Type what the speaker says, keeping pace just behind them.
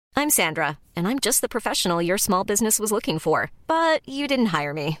I'm Sandra, and I'm just the professional your small business was looking for. But you didn't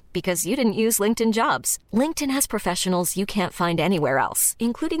hire me because you didn't use LinkedIn Jobs. LinkedIn has professionals you can't find anywhere else,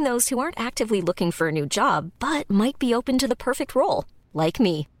 including those who aren't actively looking for a new job, but might be open to the perfect role, like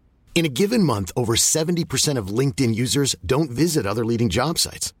me. In a given month, over 70% of LinkedIn users don't visit other leading job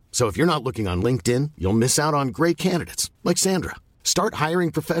sites. So if you're not looking on LinkedIn, you'll miss out on great candidates like Sandra. Start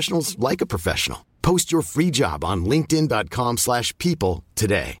hiring professionals like a professional. Post your free job on linkedin.com/people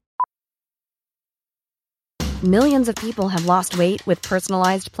today. Millions of people have lost weight with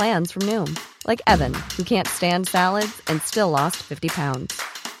personalized plans from Noom. Like Evan, who can't stand salads and still lost 50 pounds.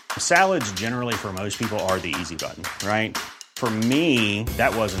 Salads generally for most people are the easy button, right? For me,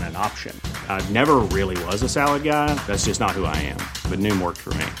 that wasn't an option. I never really was a salad guy. That's just not who I am. But Noom worked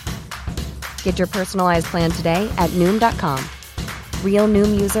for me. Get your personalized plan today at Noom.com. Real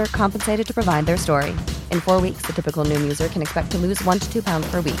Noom user compensated to provide their story. In 4 weeks, the typical Noom user can expect to lose 1 to 2 pounds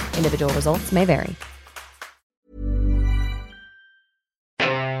per week. Individual results may vary.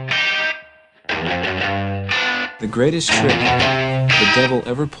 The greatest trick the devil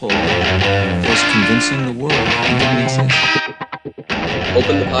ever pulled was convincing the world he didn't exist.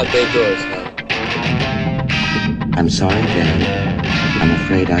 Open the pod bay doors, Hal. I'm sorry, Dan. I'm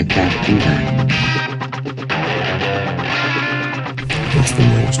afraid I can't do that. What's the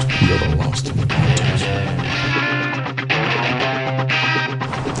most you ever lost in the contest?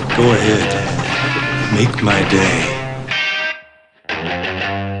 Go ahead. Make my day.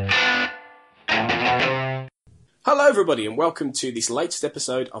 Hello everybody and welcome to this latest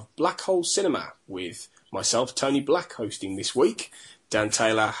episode of Black Hole Cinema with myself, Tony Black, hosting this week. Dan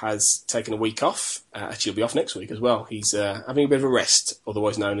Taylor has taken a week off. Actually, he'll be off next week as well. He's having a bit of a rest,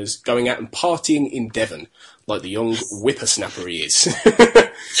 otherwise known as going out and partying in Devon, like the young whippersnapper he is.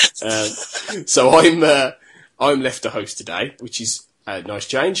 So I'm left to host today, which is a nice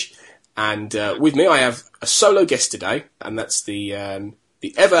change. And with me, I have a solo guest today, and that's the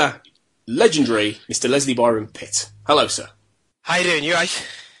ever legendary Mr. Leslie Byron Pitt. Hello, sir. How you doing? You right?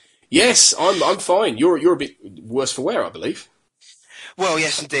 Yes, I'm fine. You're a bit worse for wear, I believe. Well,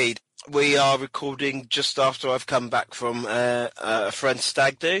 yes, indeed. We are recording just after I've come back from a friend's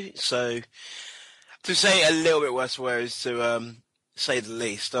stag do, so to say a little bit worse for wear is to say the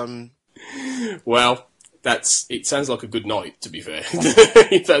least. Well, it sounds like a good night, to be fair.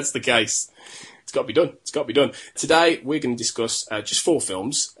 If that's the case. It's got to be done. It's got to be done. Today, we're going to discuss just 4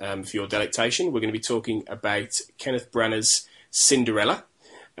 films for your delectation. We're going to be talking about Kenneth Branagh's Cinderella,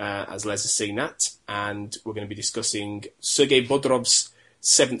 as Les has seen that. And we're going to be discussing Sergei Bodorov's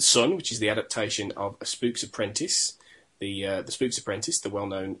Seventh Son, which is the adaptation of A Spook's Apprentice, the Spook's Apprentice, the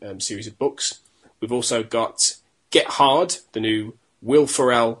well-known series of books. We've also got Get Hard, the new Will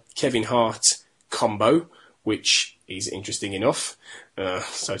Ferrell, Kevin Hart combo, which is interesting enough,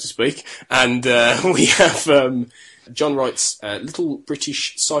 so to speak. And we have John Wright's little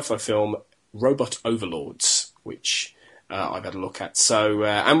British sci-fi film, Robot Overlords, which I've had a look at. So,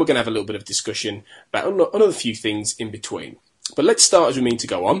 and we're going to have a little bit of discussion about another few things in between. But let's start as we mean to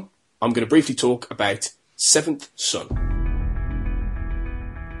go on. I'm going to briefly talk about Seventh Son.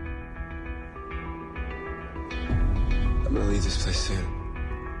 I'm gonna leave this place soon.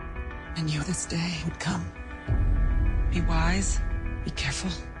 I knew this day would come. Be wise, be careful.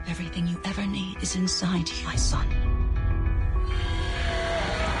 Everything you ever need is inside you, my son.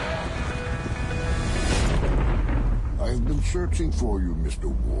 I've been searching for you,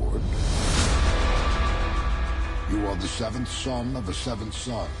 Mr. Ward. You are the 7th son of a 7th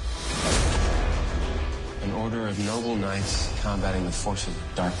son. An order of noble knights combating the forces of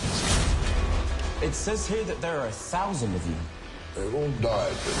darkness. It says here that there are 1,000 of you. They've all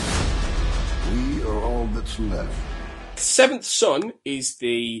died. We are all that's left. Seventh Son is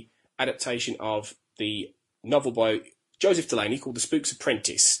the adaptation of the novel by Joseph Delaney called The Spook's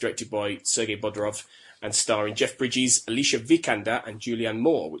Apprentice, directed by Sergei Bodorov and starring Jeff Bridges, Alicia Vikander and Julianne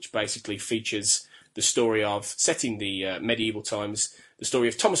Moore, which basically features the story of, set in the medieval times, the story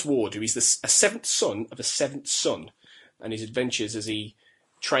of Thomas Ward, who is a 7th son of a 7th son, and his adventures as he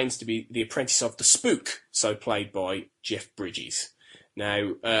trains to be the apprentice of the Spook, so played by Jeff Bridges.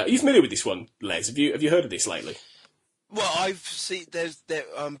 Now, are you familiar with this one, Les? Have you heard of this lately? Well, I've seen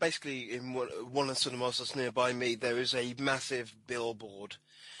basically in one of the cinemas that's nearby me, there is a massive billboard,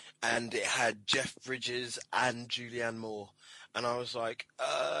 and it had Jeff Bridges and Julianne Moore, and I was like,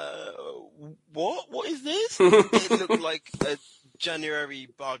 what is this? It looked like a January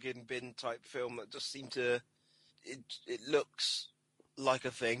bargain bin type film that just seemed to, it looks like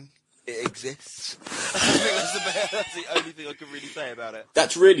a thing. It exists. I think that's the only thing I can really say about it.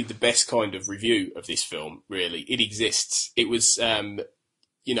 That's really the best kind of review of this film, really. It exists. It was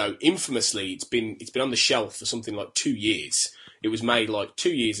infamously, it's been on the shelf for something like 2 years. It was made like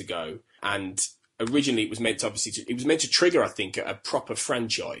 2 years ago, and originally it was meant to trigger, I think, a proper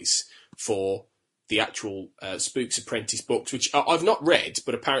franchise for the actual Spooks Apprentice books, which I've not read,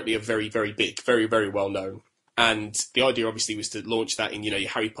 but apparently are very, very big, very, very well known. And the idea, obviously, was to launch that in, your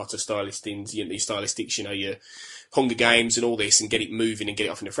Harry Potter stylistics, your Hunger Games and all this, and get it moving and get it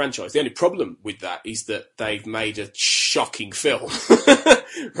off in a franchise. The only problem with that is that they've made a shocking film,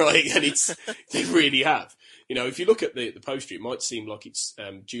 right? And they really have. If you look at the poster, it might seem like it's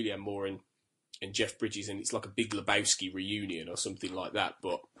Julianne Moore and Jeff Bridges, and it's like a Big Lebowski reunion or something like that,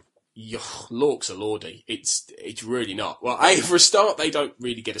 but lorks a lordy. It's really not. Well, for a start, they don't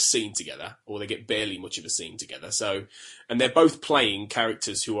really get a scene together, or they get barely much of a scene together. So, and they're both playing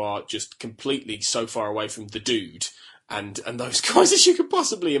characters who are just completely so far away from the dude and those guys as you could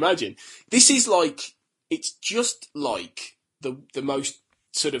possibly imagine. This is like, it's just like the most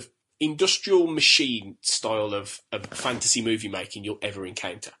sort of industrial machine style of fantasy movie making you'll ever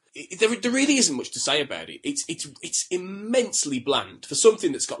encounter. There really isn't much to say about it. It's immensely bland for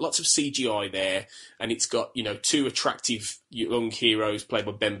something that's got lots of CGI there, and it's got, two attractive young heroes played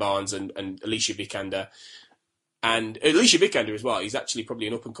by Ben Barnes and Alicia Vikander. And Alicia Vikander as well is actually probably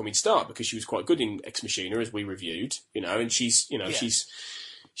an up-and-coming star, because she was quite good in Ex Machina, as we reviewed, and she's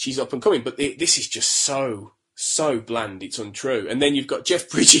up and coming. But this is just so bland, it's untrue. And then you've got Jeff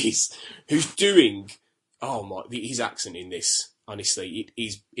Bridges, who's doing, his accent in this. Honestly,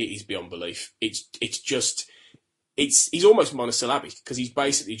 it is beyond belief. He's almost monosyllabic, because he's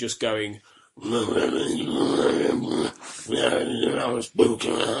basically just going. I'm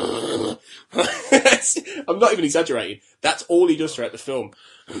not even exaggerating. That's all he does throughout the film.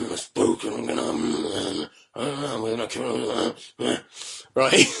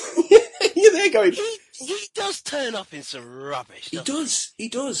 Right? You're there going. He does turn up in some rubbish. He does. He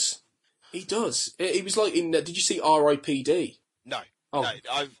was like in. Did you see R.I.P.D.? No. Oh. No.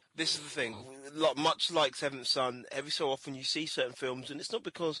 This is the thing. Much like Seventh Son, every so often you see certain films, and it's not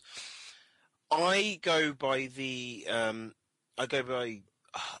because I go by a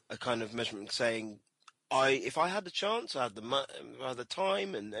kind of measurement saying, if I had the chance, I had the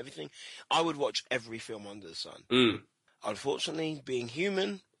time and everything, I would watch every film under the sun. Mm. Unfortunately, being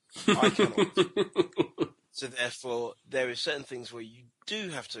human, I cannot. So therefore, there are certain things where you do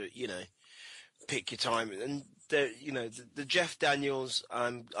have to, pick your time. And the Jeff Daniels,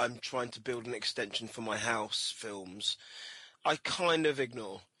 I'm trying to build an extension for my house films, I kind of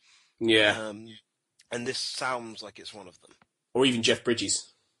ignore. Yeah. And this sounds like it's one of them. Or even Jeff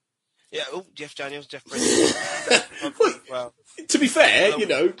Bridges. Yeah, Jeff Daniels, Jeff Bridges. Well, to be fair,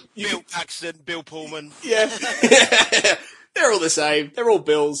 Bill Paxton, Bill Pullman. Yeah. They're all the same. They're all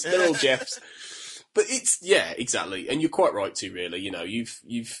Bills. They're all Jeffs. But exactly. And you're quite right too, really.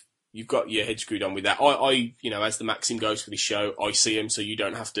 You've got your head screwed on with that. I as the maxim goes for this show, I see him, so you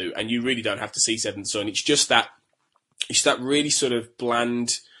don't have to, and you really don't have to see Seventh Son. It's just that really sort of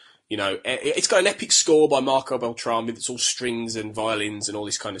bland, it's got an epic score by Marco Beltrami that's all strings and violins and all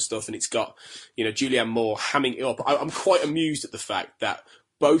this kind of stuff, and it's got, Julianne Moore hamming it up. I'm quite amused at the fact that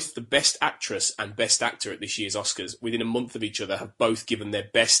both the Best Actress and Best Actor at this year's Oscars, within a month of each other, have both given their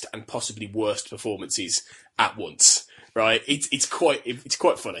best and possibly worst performances at once. Right? It's quite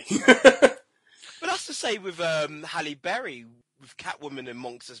funny. But that's the same with Halle Berry with Catwoman and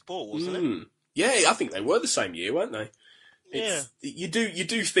Monsters Ball, wasn't it? Yeah, I think they were the same year, weren't they? You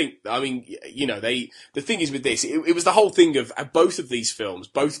do think. I mean, the thing is with this, it was the whole thing of both of these films,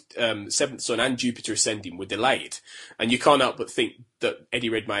 both Seventh Son and Jupiter Ascending, were delayed, and you can't help but think that Eddie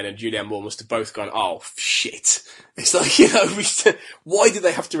Redmayne and Julianne Moore must have both gone, "Oh shit!" It's like, why did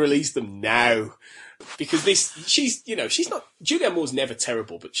they have to release them now? Because she's not. Julianne Moore's never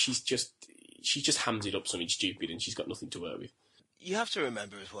terrible, but she just hams it up something stupid, and she's got nothing to work with. You have to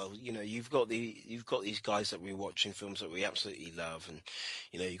remember as well, you've got these guys that we're watching films that we absolutely love, and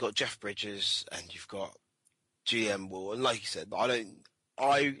you've got Jeff Bridges and you've got Julianne Moore, and like you said, I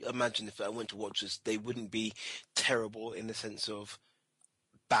imagine if I went to watch this, they wouldn't be terrible in the sense of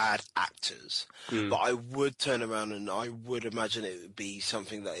bad actors, but I would turn around and I would imagine it would be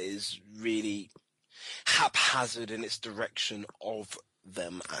something that is really haphazard in its direction of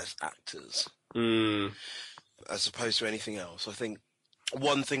them as actors. As opposed to anything else. I think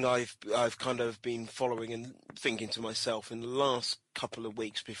one thing I've kind of been following and thinking to myself in the last couple of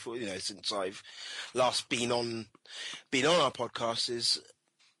weeks before, since I've last been on our podcast, is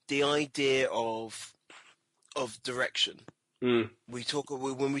the idea of direction. When we talk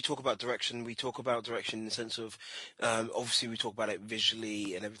about direction, we talk about direction in the sense of, obviously we talk about it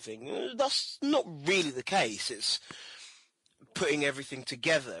visually and everything. That's not really the case. putting everything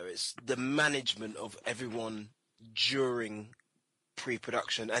together. It's the management of everyone during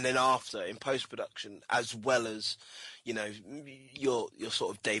pre-production and then after in post-production, as well as, you know, your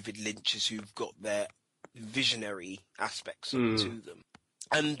sort of David Lynch's who've got their visionary aspects to them.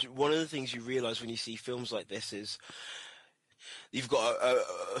 And one of the things you realise when you see films like this is you've got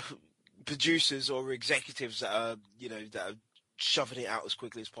producers or executives that are, you know, that are shoving it out as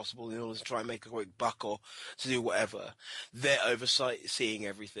quickly as possible in order to try and make a quick buck or to do whatever. They're seeing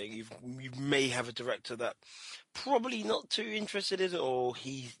everything. You may have a director that probably not too interested in it, or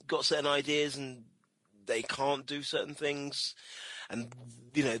he's got certain ideas and they can't do certain things, and,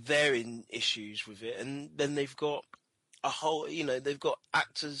 you know, they're in issues with it. And then they've got a whole, you know, they've got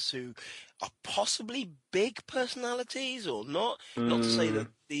actors who are possibly big personalities or not. Not to say that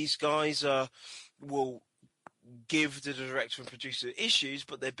these guys will give the director and producer issues,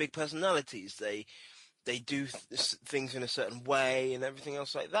 but they're big personalities. They do things in a certain way and everything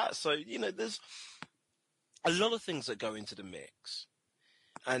else like that. So, you know, there's a lot of things that go into the mix.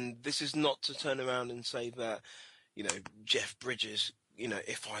 And this is not to turn around and say that, you know, Jeff Bridges, you know,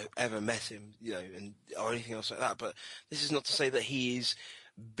 if I ever met him, you know, or anything else like that. But this is not to say that he is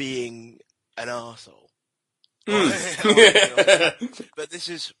being an arsehole. But this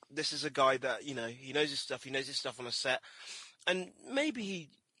is a guy that, you know, he knows his stuff. He knows his stuff on a set, and maybe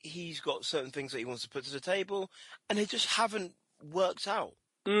he's got certain things that he wants to put to the table, and they just haven't worked out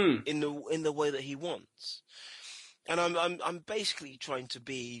in the way that he wants. And I'm basically trying to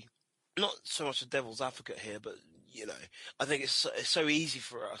be not so much a devil's advocate here, but, you know, I think it's so easy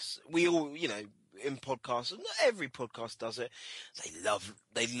for us. We all, you know, in podcasts, not every podcast does it.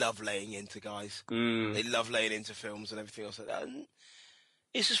 They love laying into guys. They love laying into films and everything else like that. And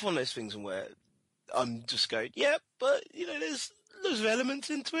it's just one of those things where I'm just going, yeah, but, you know, there's elements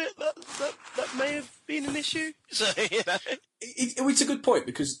into it that may have been an issue. So, you know, it's a good point,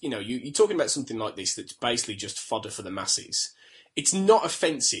 because, you know, you're talking about something like this that's basically just fodder for the masses. It's not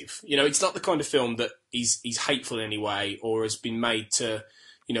offensive. You know, it's not the kind of film that is hateful in any way, or has been made to,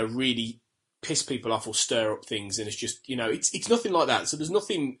 you know, really piss people off or stir up things. And it's just, you know, it's nothing like that. So there's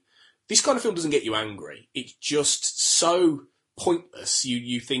nothing. This kind of film doesn't get you angry. It's just so pointless.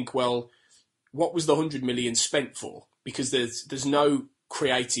 You think, well, what was the 100 million spent for? Because there's no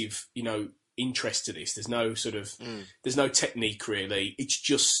creative, you know, interest to this. There's no sort of there's no technique really. It's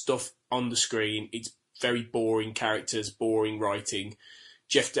just stuff on the screen. It's very boring characters, boring writing.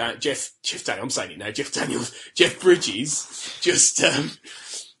 Jeff Bridges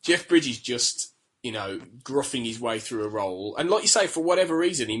just, you know, gruffing his way through a role. And like you say, for whatever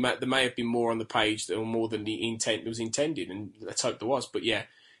reason, there may have been more on the page or more than the intent was intended, and let's hope there was. But yeah,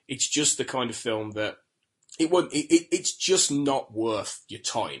 it's just the kind of film that it's just not worth your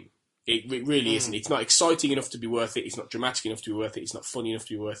time. It really isn't. It's not exciting enough to be worth it. It's not dramatic enough to be worth it. It's not funny enough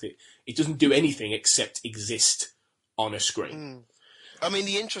to be worth it. It doesn't do anything except exist on a screen. I mean,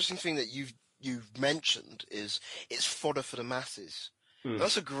 the interesting thing that you've mentioned is it's fodder for the masses.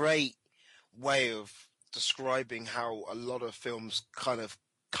 That's a great way of describing how a lot of films kind of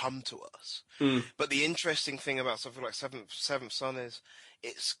come to us. But the interesting thing about something like Seventh Son is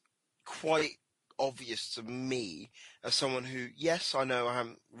it's quite obvious to me as someone who, yes, I know I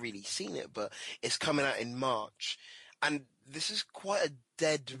haven't really seen it, but it's coming out in March, and this is quite a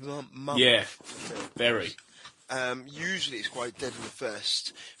dead month. Yeah, very. Usually it's quite dead in the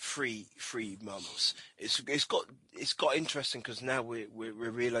first three months. It's got interesting because now we're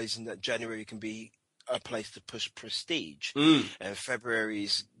realizing that January can be a place to push prestige, and February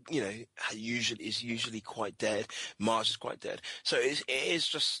is, you know, usually quite dead. March is quite dead. So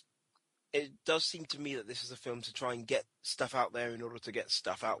it does seem to me that this is a film to try and get stuff out there in order to get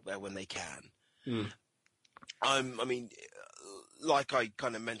stuff out there when they can. I mean, like I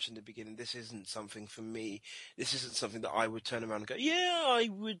kind of mentioned at the beginning, this isn't something for me. This isn't something that I would turn around and go, yeah, I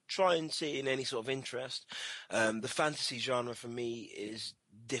would try and see in any sort of interest. The fantasy genre for me is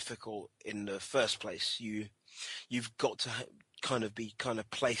difficult in the first place. You've got to be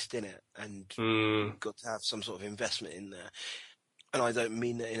placed in it, and you've got to have some sort of investment in there. And I don't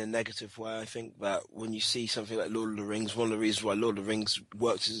mean that in a negative way. I think that when you see something like Lord of the Rings, one of the reasons why Lord of the Rings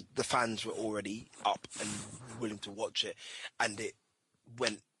worked is the fans were already up and willing to watch it, and it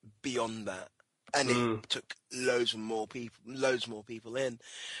went beyond that, and it took loads more people in.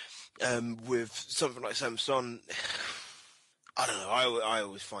 With something like Seventh Son, I don't know. I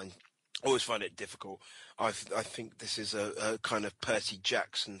always find it difficult. I think this is a kind of Percy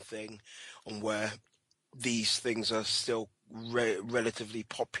Jackson thing, on where these things are still relatively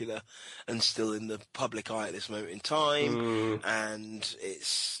popular and still in the public eye at this moment in time, and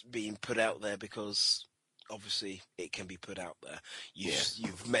it's being put out there because obviously it can be put out there.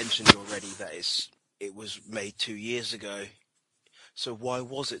 You've mentioned already that it was made 2 years ago. So why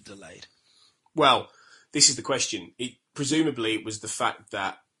was it delayed? Well, this is the question. Presumably it was the fact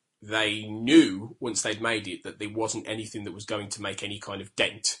that they knew once they'd made it that there wasn't anything that was going to make any kind of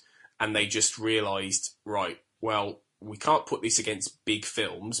dent, and they just realised, right, well, we can't put this against big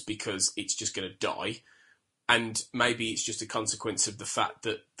films because it's just going to die, and maybe it's just a consequence of the fact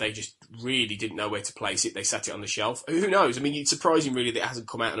that they just really didn't know where to place it. They sat it on the shelf. Who knows? I mean, it's surprising really that it hasn't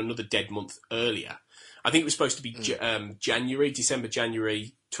come out in another dead month earlier. I think it was supposed to be December,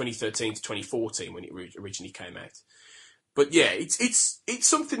 January 2013 to 2014 when it originally came out. But yeah, it's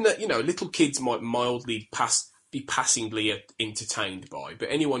something that, little kids might mildly be passingly entertained by. But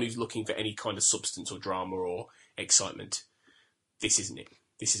anyone who's looking for any kind of substance or drama or excitement, this isn't it.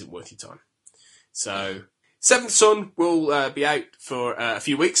 This isn't worth your time. So, Seventh Son will be out for a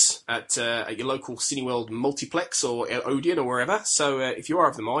few weeks at your local Cineworld multiplex or Odeon or wherever. So if you are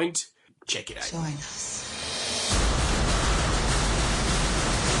of the mind, check it out. Join us.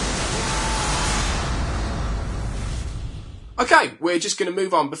 Okay, we're just going to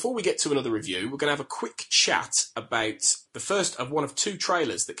move on. Before we get to another review, we're going to have a quick chat about the first of one of two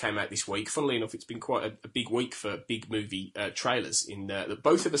trailers that came out this week. Funnily enough, it's been quite a big week for big movie trailers,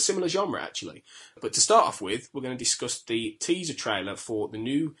 both of a similar genre, actually. But to start off with, we're going to discuss the teaser trailer for the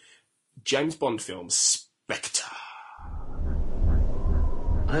new James Bond film, Spectre.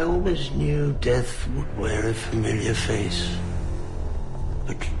 I always knew death would wear a familiar face,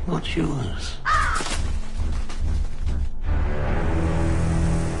 but not yours.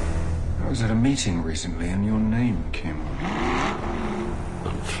 I was at a meeting recently and your name came up.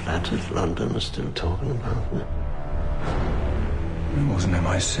 I'm flattered London is still talking about me. It wasn't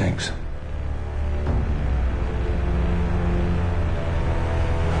MI6.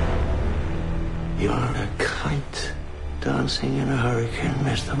 You're a kite dancing in a hurricane,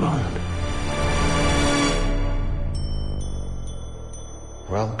 Mr. Bond.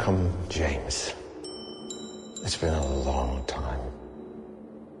 Welcome, James. It's been a long time.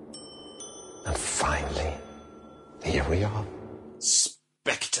 And finally, here we are.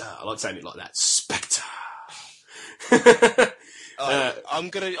 Spectre. I like saying it like that. Spectre. I'm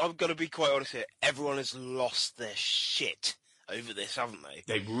gonna be quite honest here. Everyone has lost their shit over this, haven't they?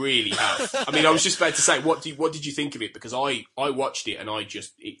 They really have. I mean, I was just about to say, what did you think of it? Because I watched it and I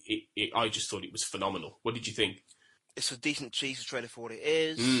just thought it was phenomenal. What did you think? It's a decent teaser trailer for what it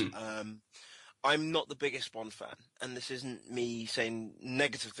is. I'm not the biggest Bond fan, and this isn't me saying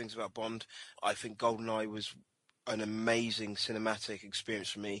negative things about Bond. I think GoldenEye was an amazing cinematic experience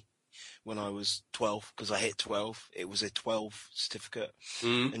for me when I was 12, because I hit 12. It was a 12 certificate,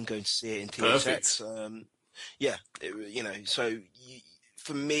 and going to see it in THX.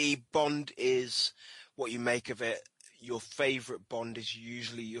 For me, Bond is what you make of it. Your favourite Bond is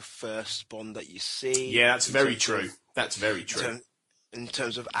usually your first Bond that you see. Yeah, that's very true. That's very true. In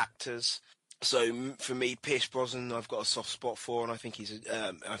terms of actors. So for me, Pierce Brosnan, I've got a soft spot for, and I think he's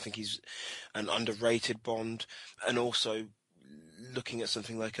an underrated Bond. And also, looking at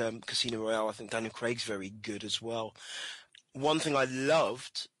something like Casino Royale, I think Daniel Craig's very good as well. One thing I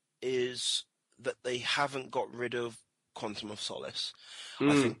loved is that they haven't got rid of Quantum of Solace.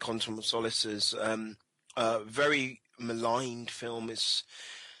 I think Quantum of Solace is a very maligned film.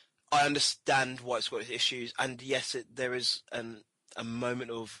 I understand why it's got its issues, and yes, there is a moment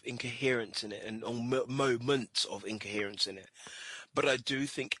of incoherence in it, and moments of incoherence in it. But I do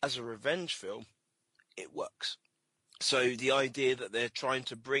think as a revenge film, it works. So the idea that they're trying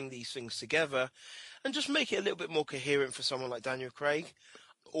to bring these things together and just make it a little bit more coherent for someone like Daniel Craig,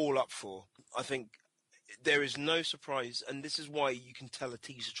 all up for. I think there is no surprise, and this is why you can tell a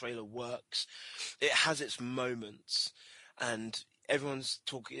teaser trailer works. It has its moments, and everyone's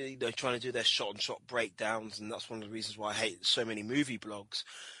talking, trying to do their shot-on-shot breakdowns, and that's one of the reasons why I hate so many movie blogs.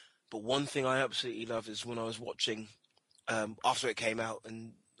 But one thing I absolutely love is when I was watching, after it came out,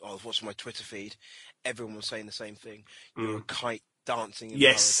 and I was watching my Twitter feed, everyone was saying the same thing. You're a kite dancing in a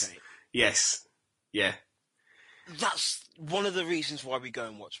hurricane. Yes. Yeah. That's one of the reasons why we go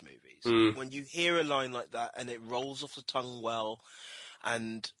and watch movies. When you hear a line like that and it rolls off the tongue well,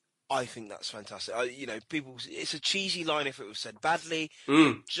 and I think that's fantastic. It's a cheesy line if it was said badly.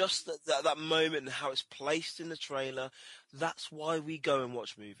 Just that moment and how it's placed in the trailer, that's why we go and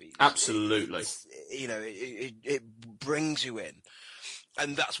watch movies. Absolutely. It brings you in.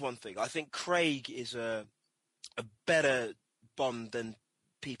 And that's one thing. I think Craig is a better Bond than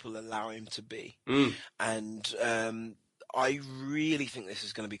people allow him to be. And I really think this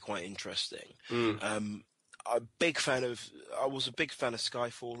is going to be quite interesting. I was a big fan of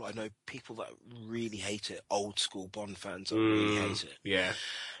Skyfall. I know people that really hate it, old school Bond fans that really hate it. Yeah.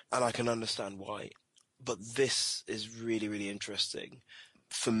 And I can understand why. But this is really, really interesting.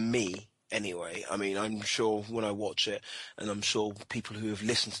 For me, anyway. I mean, I'm sure when I watch it, and I'm sure people who have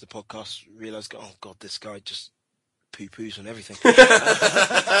listened to the podcast realise, oh God, this guy just poo-poos on everything.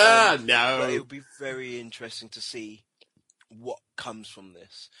 No. But it would be very interesting to see what comes from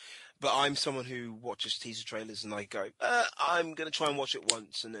this. But I'm someone who watches teaser trailers and I go, I'm going to try and watch it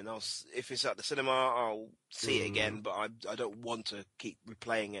once, and then if it's at the cinema, I'll see it again, but I don't want to keep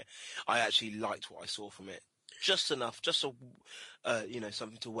replaying it. I actually liked what I saw from it. Just enough, just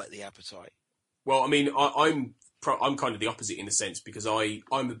something to whet the appetite. Well, I mean, I'm kind of the opposite in a sense, because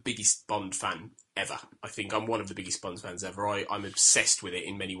I'm the biggest Bond fan ever. I think I'm one of the biggest Bond fans ever. I'm obsessed with it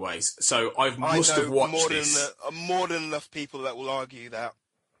in many ways. So I must have watched this. More than enough people that will argue that.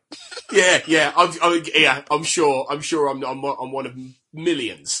 Yeah. I'm sure I'm one of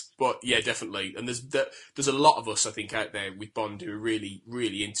millions, but yeah, definitely. And there's a lot of us, I think, out there with Bond who are really,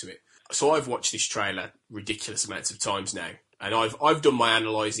 really into it. So I've watched this trailer ridiculous amounts of times now, and I've done my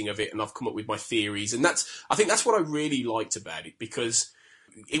analysing of it, and I've come up with my theories, and I think that's what I really liked about it, because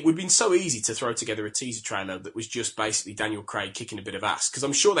it would have been so easy to throw together a teaser trailer that was just basically Daniel Craig kicking a bit of ass, because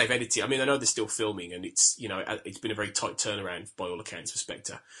I'm sure they've edited. I mean, I know they're still filming, and it's been a very tight turnaround by all accounts for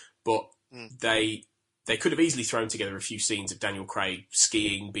Spectre, but they could have easily thrown together a few scenes of Daniel Craig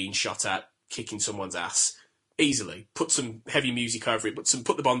skiing, being shot at, kicking someone's ass. Easily. Put some heavy music over it,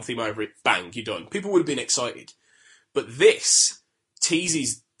 put the Bond theme over it, bang, you're done. People would have been excited. But this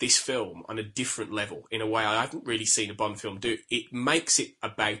teases this film on a different level, in a way I haven't really seen a Bond film do. It makes it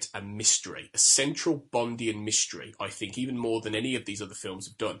about a mystery, a central Bondian mystery, I think, even more than any of these other films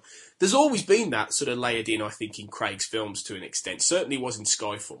have done. There's always been that sort of layered in, I think, in Craig's films to an extent. Certainly was in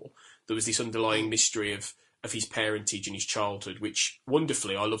Skyfall. There was this underlying mystery of his parentage and his childhood, which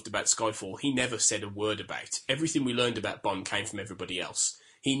wonderfully I loved about Skyfall. He never said a word about. Everything we learned about Bond came from everybody else.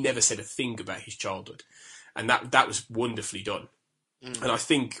 He never said a thing about his childhood. And that was wonderfully done. And I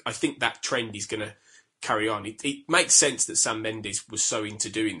think that trend is going to carry on. It makes sense that Sam Mendes was so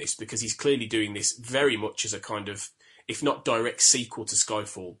into doing this, because he's clearly doing this very much as a kind of, if not direct sequel to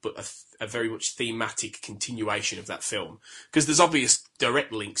Skyfall, but a very much thematic continuation of that film. Because there's obvious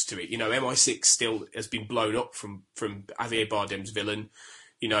direct links to it. MI6 still has been blown up from Javier Bardem's villain.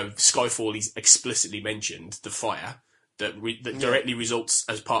 Skyfall is explicitly mentioned, the fire that directly results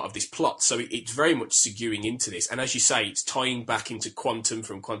as part of this plot. So it's very much seguing into this. And as you say, it's tying back into Quantum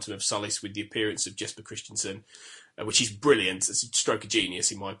from Quantum of Solace with the appearance of Jesper Christensen, which is brilliant. It's a stroke of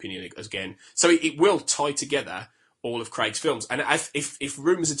genius, in my opinion, again. So it will tie together all of Craig's films. And if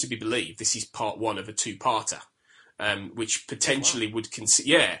rumours are to be believed, this is part one of a two-parter, which potentially would consider...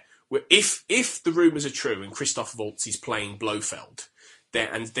 Yeah, if the rumours are true and Christoph Waltz is playing Blofeld,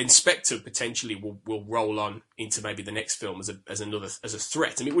 then Spectre potentially will roll on into maybe the next film as a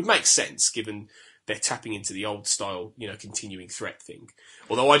threat. I mean, it would make sense given they're tapping into the old style, continuing threat thing.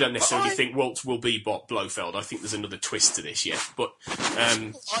 Although I don't necessarily think Waltz will be Blofeld. I think there's another twist to this yet. But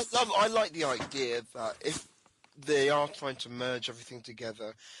I like the idea that if they are trying to merge everything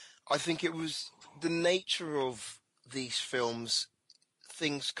together, I think it was the nature of these films.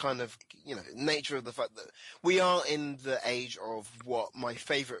 Things kind of, nature of the fact that we are in the age of what my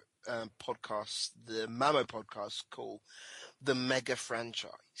favourite podcast, the Mamo podcast, call the mega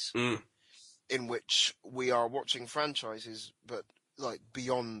franchise, in which we are watching franchises, but like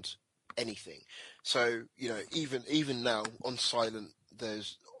beyond anything. So, even now on silent,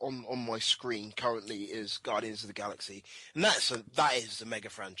 there's on my screen currently is Guardians of the Galaxy, and that is the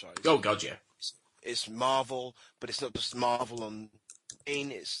mega franchise. Oh God, yeah. It's Marvel, but it's not just Marvel on.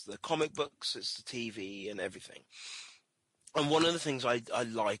 It's the comic books, it's the TV and everything. And one of the things I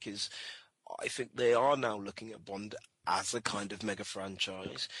like is I think they are now looking at Bond as a kind of mega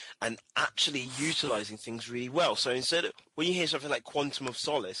franchise and actually utilising things really well. So instead of, when you hear something like Quantum of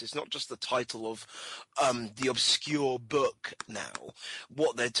Solace, it's not just the title of the obscure book now.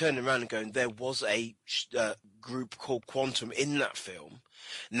 What they're turning around and going, there was a group called Quantum in that film.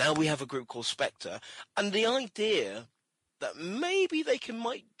 Now we have a group called Spectre. And the idea that maybe they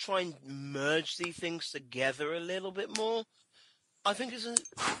might try and merge these things together a little bit more, I think is a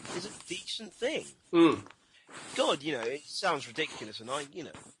decent thing. God, it sounds ridiculous, and you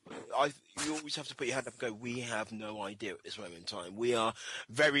always have to put your hand up and go, we have no idea at this moment in time. We are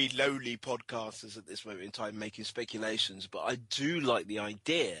very lowly podcasters at this moment in time making speculations, but I do like the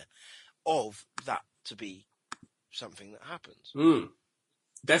idea of that to be something that happens.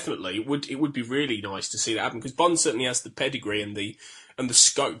 Definitely, it would be really nice to see that happen, because Bond certainly has the pedigree and the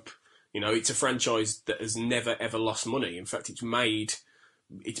scope You know, it's a franchise that has never ever lost money. In fact, it's the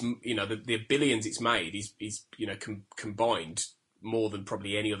billions it's made is combined more than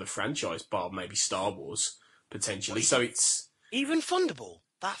probably any other franchise, bar maybe Star Wars potentially. So it's even Thunderball.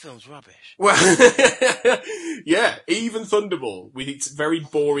 That film's rubbish. Well, yeah, even Thunderball with its very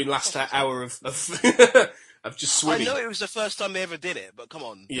boring last hour of of just swimming. I know it was the first time they ever did it, but come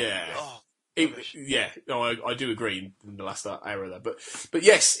on. Yeah. Oh, I do agree in the last hour of that. But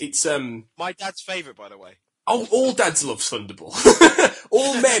yes, it's my dad's favourite, by the way. Oh, all dads love Thunderball.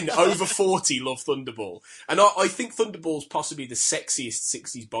 All men over 40 love Thunderball. And I think Thunderball's possibly the sexiest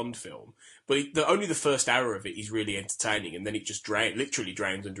 60s Bond film, but only the first hour of it is really entertaining, and then it just literally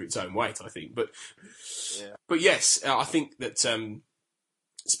drowns under its own weight, I think. But yes, I think that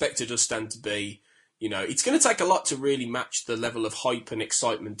Spectre does stand to be, it's going to take a lot to really match the level of hype and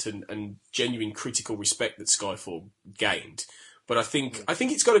excitement and genuine critical respect that Skyfall gained. But I think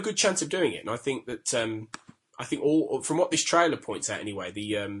it's got a good chance of doing it, and I think that all from what this trailer points out anyway,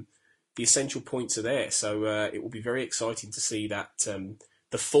 the essential points are there. So it will be very exciting to see that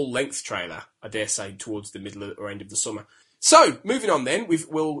the full length trailer, I dare say, towards the middle or end of the summer. So moving on, then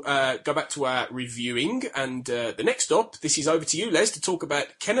we'll go back to our reviewing, and the next up, this is over to you, Les, to talk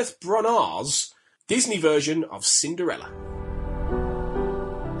about Kenneth Branagh's Disney version of Cinderella.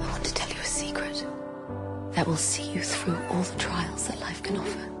 I want to tell you a secret that will see you through all the trials that life can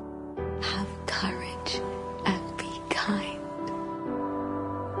offer. Have courage and be kind.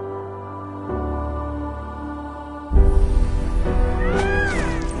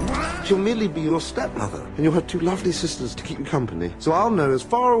 She'll merely be your stepmother, and you'll have two lovely sisters to keep you company. So I'll know, as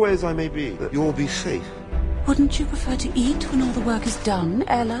far away as I may be, that you'll be safe. Wouldn't you prefer to eat when all the work is done,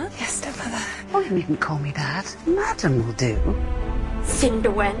 Ella? Yes, stepmother. Oh, you needn't call me that. Madam will do.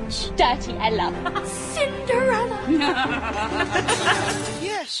 Cinderwench. Dirty Ella. Cinderella.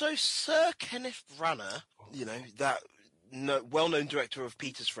 Yeah, so Sir Kenneth Branagh, that well-known director of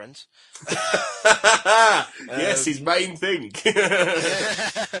Peter's Friends. Yes, his main thing.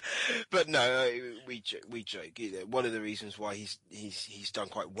 But no, we joke. One of the reasons why he's done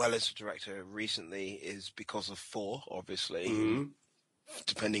quite well as a director recently is because of 4, obviously. Mm-hmm.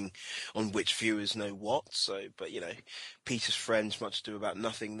 Depending on which viewers know what. So, but Peter's Friends, Much Ado About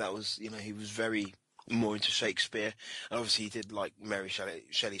Nothing. That was, he was very more into Shakespeare, and obviously he did like Mary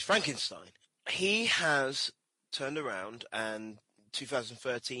Shelley's Frankenstein. He has turned around, and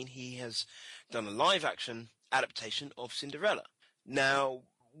 2013 he has done a live-action adaptation of Cinderella. Now,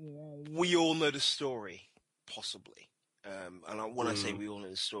 we all know the story, possibly. And when I say we all know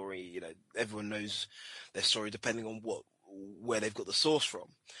the story, everyone knows their story depending on where they've got the source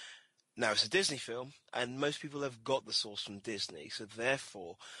from. Now, it's a Disney film, and most people have got the source from Disney, so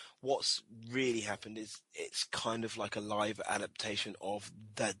therefore, what's really happened is it's kind of like a live adaptation of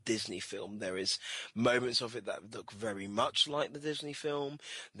that Disney film. There is moments of it that look very much like the Disney film.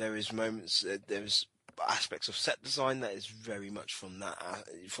 There is there's aspects of set design that is very much from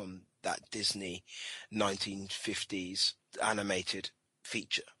that Disney 1950s animated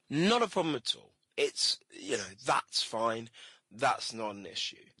feature. Not a problem at all. It's, that's fine. That's not an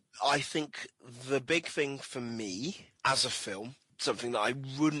issue. I think the big thing for me as a film, something that I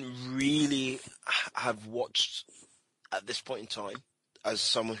wouldn't really have watched at this point in time, as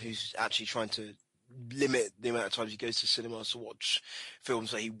someone who's actually trying to limit the amount of times he goes to cinemas to watch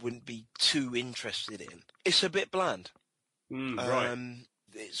films that he wouldn't be too interested in. It's a bit bland. Right.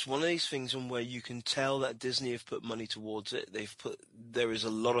 It's one of these things on where you can tell that Disney have put money towards it. There is a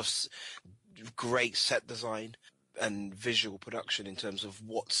lot of great set design and visual production in terms of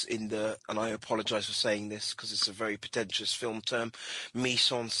what's in the, and I apologise for saying this because it's a very pretentious film term,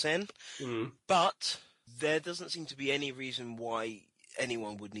 mise-en-scène. But there doesn't seem to be any reason why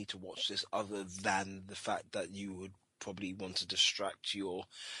anyone would need to watch this other than the fact that you would probably want to distract your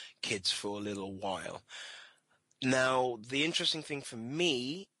kids for a little while. Now, the interesting thing for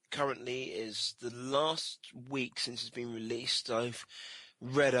me currently is the last week since it's been released, I've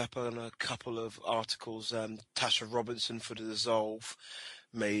read up on a couple of articles. Tasha Robinson for The Dissolve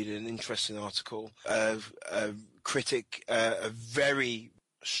made an interesting article. A critic, a very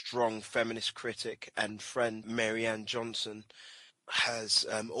strong feminist critic and friend, Marianne Johnson, has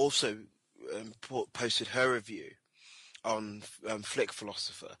also posted her review on Flick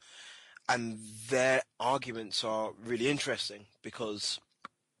Philosopher. And their arguments are really interesting because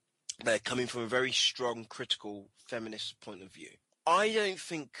they're coming from a very strong, critical, feminist point of view. I don't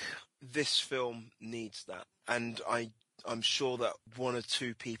think this film needs that. And I'm sure that one or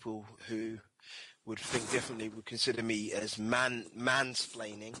two people who would think differently would consider me as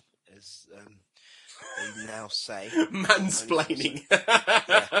mansplaining, as they now say. Mansplaining.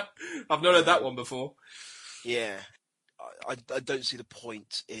 Yeah. I've not heard that one before. Yeah. I don't see the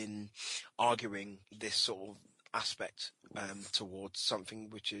point in arguing this sort of aspect towards something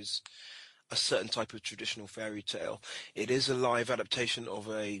which is a certain type of traditional fairy tale. It is a live adaptation of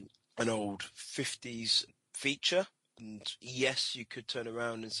an old 50s feature. And yes, you could turn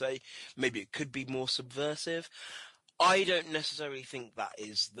around and say maybe it could be more subversive. I don't necessarily think that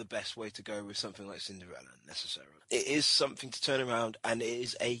is the best way to go with something like Cinderella, necessarily. It is something to turn around, and it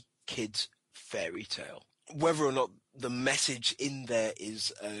is a kid's fairy tale. Whether or not the message in there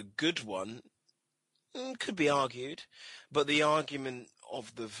is a good one could be argued, but the argument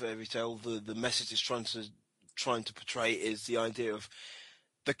of the fairy tale, the message it's trying to portray is the idea of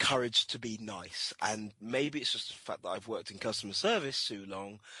the courage to be nice. And maybe it's just the fact that I've worked in customer service too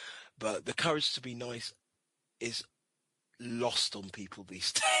long, but the courage to be nice is lost on people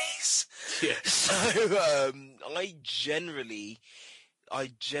these days. Yeah. So I generally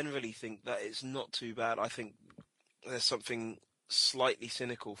think that it's not too bad. I think there's something slightly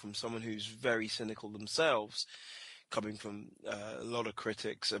cynical from someone who's very cynical themselves, coming from a lot of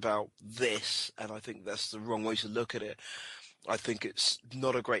critics about this, and I think that's the wrong way to look at it. I think it's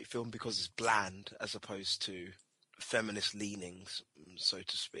not a great film because it's bland as opposed to feminist leanings, so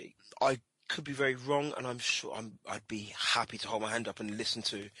to speak. I could be very wrong, and I'm sure I'd be happy to hold my hand up and listen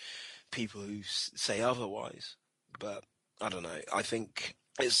to people who say otherwise. But I don't know. I think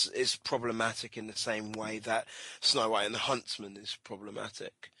it's problematic in the same way that Snow White and the Huntsman is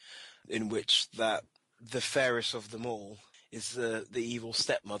problematic, in which that the fairest of them all is the evil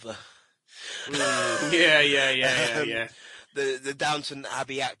stepmother. Yeah. The Downton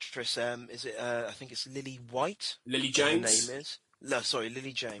Abbey actress, is it? I think it's Lily White. Lily James. Her name is. No, sorry,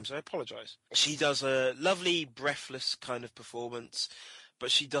 Lily James. I apologise. She does a lovely, breathless kind of performance, but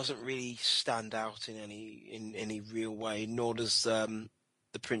she doesn't really stand out in any real way. Nor does the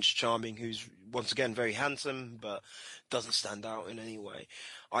Prince Charming, who's once again very handsome, but doesn't stand out in any way.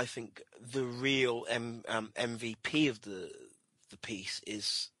 I think the real MVP of the piece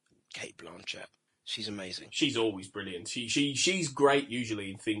is Cate Blanchett. She's amazing. She's always brilliant. She's great usually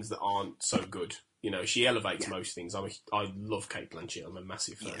in things that aren't so good. You know, she elevates most things. I love Cate Blanchett. I'm a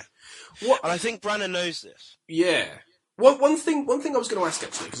massive fan. Yeah. And I think Branagh knows this. Yeah. One thing I was going to ask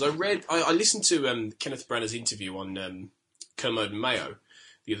actually, because I listened to Kenneth Branagh's interview on Kermode and Mayo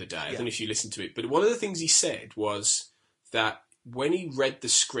the other day. I don't know if you listened to it, but one of the things he said was that when he read the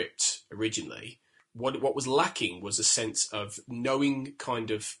script originally, what was lacking was a sense of knowing, kind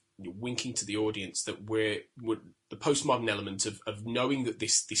of winking to the audience that we're the postmodern element of knowing that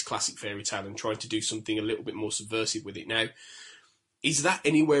this classic fairy tale and trying to do something a little bit more subversive with it. Now, is that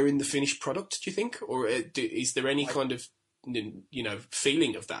anywhere in the finished product, do you think? Or is there any kind of,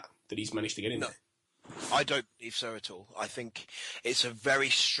 feeling of that he's managed to get in there? I don't believe so at all. I think it's a very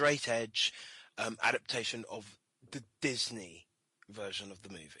straight edge adaptation of the Disney version of the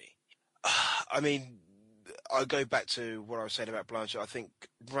movie. I mean, I'll go back to what I was saying about Blanchett. I think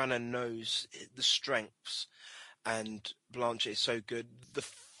Branagh knows the strengths, and Blanchett is so good. The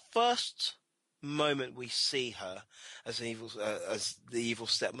first moment we see her as the evil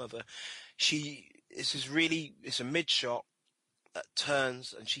stepmother, it's a mid shot that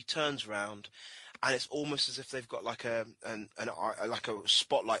turns, and she turns round, and it's almost as if they've got like a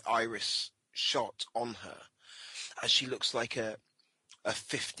spotlight iris shot on her, as she looks like a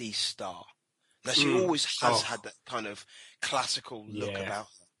 50s star. Now, she always has had that kind of classical look about her.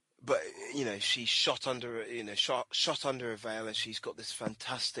 But, she's shot under a veil, and she's got this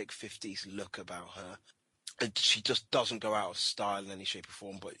fantastic 50s look about her. And she just doesn't go out of style in any shape or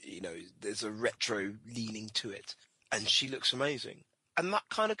form, but, there's a retro leaning to it. And she looks amazing. And that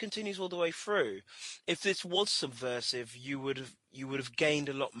kind of continues all the way through. If this was subversive, you would have gained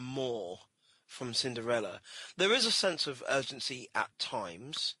a lot more from Cinderella. There is a sense of urgency at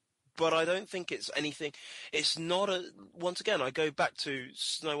times, but I don't think it's anything. It's not once again, I go back to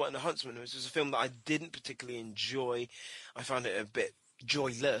Snow White and the Huntsman, which is a film that I didn't particularly enjoy. I found it a bit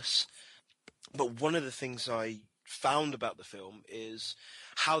joyless. But one of the things I found about the film is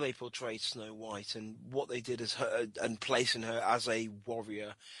how they portrayed Snow White and what they did as her, and placing her as a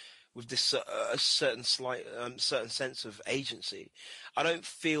warrior with this a certain sense of agency. I don't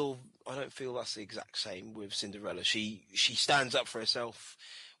feel that's the exact same with Cinderella. She stands up for herself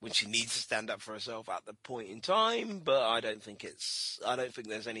when she needs to stand up for herself at the point in time, but I don't think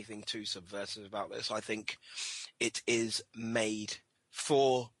there's anything too subversive about this. I think it is made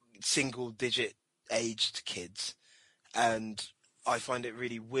for single-digit aged kids, and I find it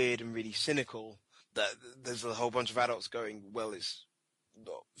really weird and really cynical that there's a whole bunch of adults going, well, it's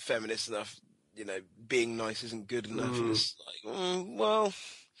not feminist enough, being nice isn't good enough. And it's like, well,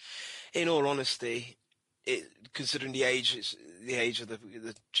 in all honesty, considering the age of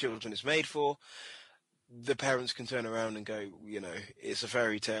the children it's made for, the parents can turn around and go, it's a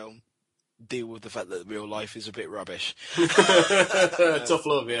fairy tale. Deal with the fact that real life is a bit rubbish. Tough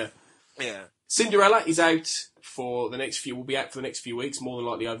love, yeah. Yeah. Cinderella is out for the next few. Will be out for the next few weeks, more than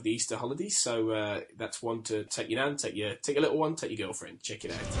likely over the Easter holidays. So that's one to take your nan, take your little one, take your girlfriend. Check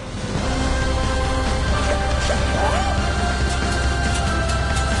it out.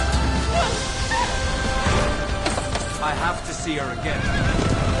 I have to see her again.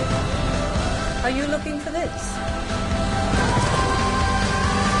 Are you looking for this?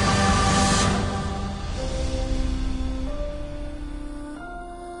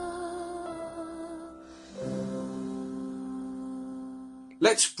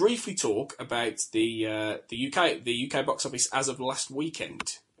 Let's briefly talk about the UK box office as of last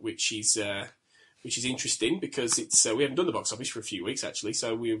weekend, which is interesting because it's we haven't done the box office for a few weeks actually,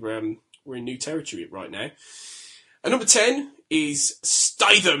 so we're in new territory right now. And number 10 is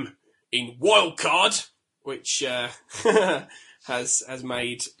Statham in Wildcard, which has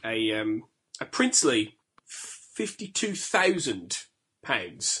made a princely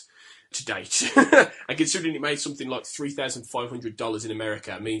 £52,000 to date. And considering it made something like $3,500 in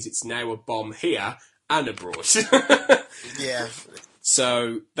America, it means it's now a bomb here and abroad. Yeah.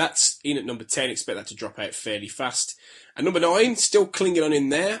 So that's in at number 10. Expect that to drop out fairly fast. And number 9, still clinging on in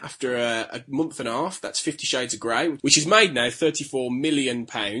there after a month and a half. That's 50 Shades of Grey, which is made now £34 million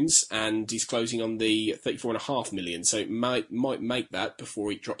and is closing on the $34.5 million. So it might make that before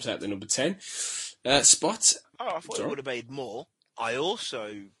it drops out to number 10 spot. Oh, I thought it would have made more. I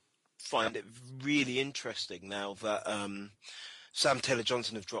also find it really interesting now that Sam Taylor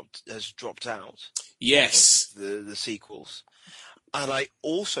Johnson has dropped out. Yes, the sequels. And I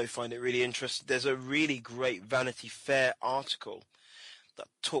also find it really interesting. There's a really great Vanity Fair article that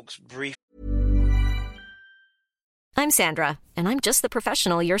talks briefly. I'm Sandra, and I'm just the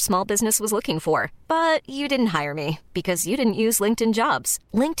professional your small business was looking for. But you didn't hire me because you didn't use LinkedIn Jobs.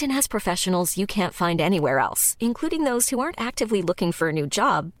 LinkedIn has professionals you can't find anywhere else, including those who aren't actively looking for a new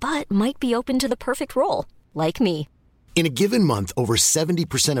job, but might be open to the perfect role, like me. In a given month, over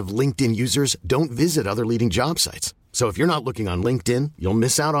 70% of LinkedIn users don't visit other leading job sites. So if you're not looking on LinkedIn, you'll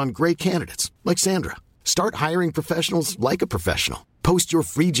miss out on great candidates like Sandra. Start hiring professionals like a professional. Post your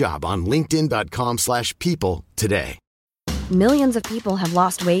free job on linkedin.com/people today. Millions of people have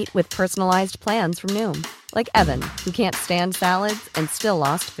lost weight with personalized plans from Noom. Like Evan, who can't stand salads and still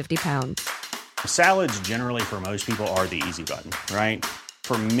lost 50 pounds. Salads generally for most people are the easy button, right?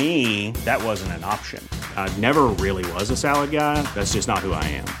 For me, that wasn't an option. I never really was a salad guy. That's just not who I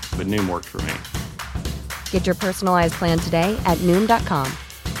am. But Noom worked for me. Get your personalized plan today at Noom.com.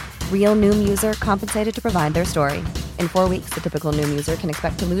 Real Noom user compensated to provide their story. In 4 weeks, the typical Noom user can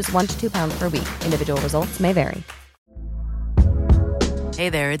expect to lose 1 to 2 pounds per week. Individual results may vary. Hey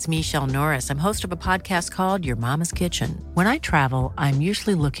there, it's Michelle Norris. I'm host of a podcast called Your Mama's Kitchen. When I travel, I'm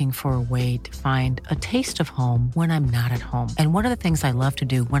usually looking for a way to find a taste of home when I'm not at home. And one of the things I love to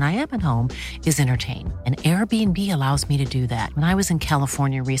do when I am at home is entertain. And Airbnb allows me to do that. When I was in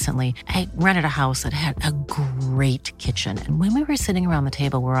California recently, I rented a house that had a great kitchen. And when we were sitting around the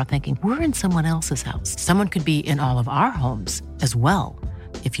table, we were all thinking, we're in someone else's house. Someone could be in all of our homes as well.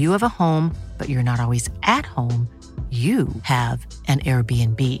 If you have a home, but you're not always at home, you have an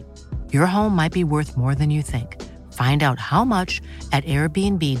Airbnb. Your home might be worth more than you think. Find out how much at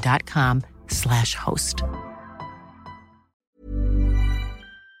airbnb.com/host.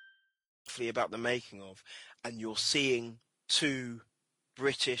 About the making of, and you're seeing 2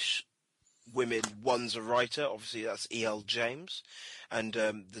 British women. One's a writer, obviously that's E.L. James, and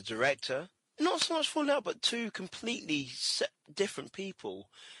the director. Not so much falling out, but 2 completely different people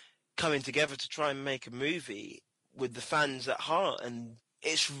coming together to try and make a movie with the fans at heart. And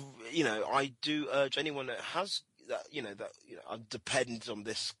it's, I do urge anyone that has that, I'm dependent on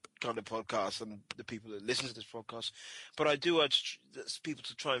this kind of podcast and the people that listen to this podcast, but I do urge people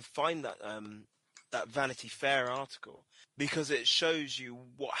to try and find that that Vanity Fair article, because it shows you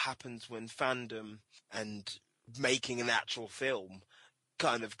what happens when fandom and making an actual film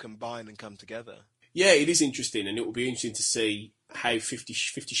kind of combine and come together. Yeah, it is interesting, and it will be interesting to see how 50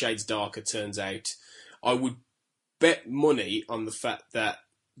 Shades Darker turns out. I would bet money on the fact that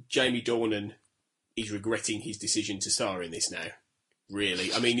Jamie Dornan is regretting his decision to star in this now.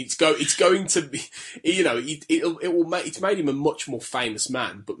 really. I mean, it's going to be, you know, it's made him a much more famous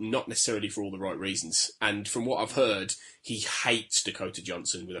man, but not necessarily for all the right reasons. And from what I've heard, he hates Dakota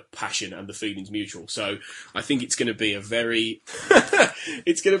Johnson with a passion, and the feeling's mutual. So I think it's going to be a very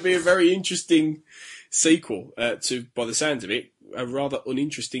interesting sequel to, by the sounds of it, a rather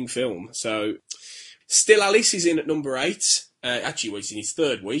uninteresting film. So Still Alice is in at number 8. Actually, it's in his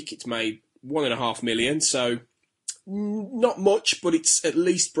 3rd week. It's made 1.5 million, so not much, but it's at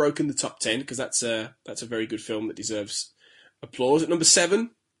least broken the top 10, because that's a very good film that deserves applause. At number 7,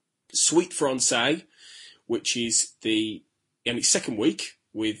 Sweet Fiancé, which is in its 2nd week,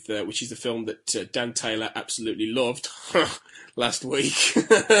 which is the film that Dan Taylor absolutely loved last week.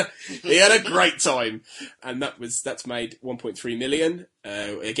 He had a great time, and that's made 1.3 million.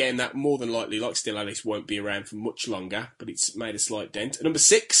 Again, that more than likely, like Still Alice, won't be around for much longer, but it's made a slight dent. At number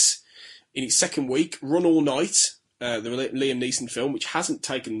 6, in its 2nd week, Run All Night, the Liam Neeson film, which hasn't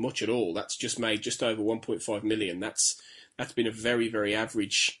taken much at all. That's just made just over 1.5 million. That's been a very, very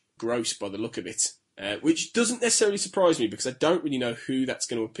average gross by the look of it. Which doesn't necessarily surprise me, because I don't really know who that's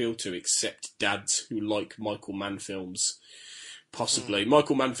going to appeal to except dads who like Michael Mann films. Possibly.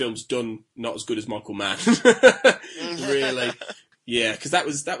 Michael Mann films done not as good as Michael Mann. Really. Yeah, because that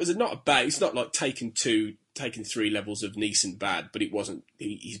was not a bad... It's not like Taken 3 levels of Neeson bad, but it wasn't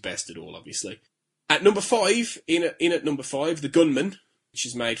his best at all, obviously. At number 5, in at number 5, The Gunman, which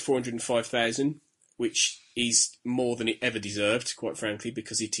has made 405,000, which is more than it ever deserved, quite frankly,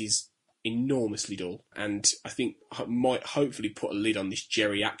 because it is enormously dull, and I think might hopefully put a lid on this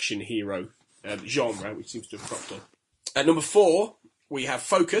Jerry action hero genre, which seems to have cropped up. At number 4, we have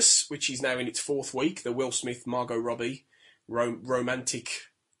Focus, which is now in its 4th week, the Will Smith, Margot Robbie romantic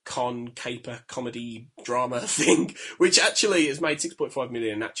caper comedy drama thing, which actually has made 6.5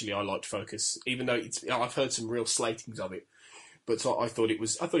 million. And actually, I liked Focus, even though I've heard some real slatings of it. But I thought it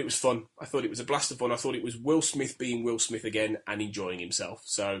was fun. I thought it was a blast of fun. I thought it was Will Smith being Will Smith again and enjoying himself.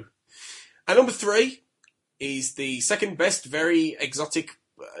 So. And number 3 is the second best, very exotic,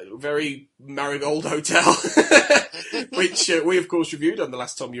 very Marigold Hotel, which we, of course, reviewed on the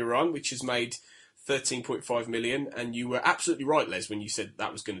last time you were on, which has made 13.5 million. And you were absolutely right, Les, when you said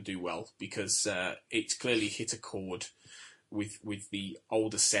that was going to do well, because it's clearly hit a chord with the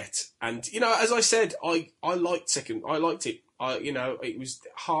older set. And, you know, as I said, I liked it. It was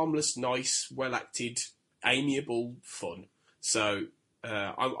harmless, nice, well acted, amiable fun. So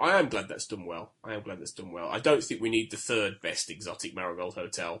I am glad that's done well. I don't think we need the 3rd best exotic Marigold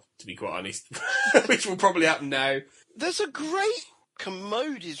Hotel, to be quite honest, which will probably happen now. There's a great...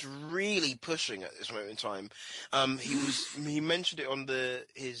 Commode is really pushing at this moment in time. He mentioned it on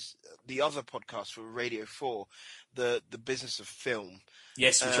the other podcast for Radio 4, the Business of Film.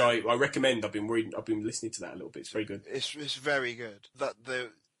 Yes, which I recommend. I've been listening to that a little bit. It's very good. It's very good. That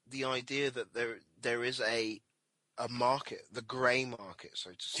the idea that there is a market, the grey market, so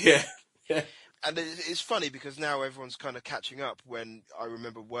to speak. Yeah. And it's funny because now everyone's kind of catching up. When I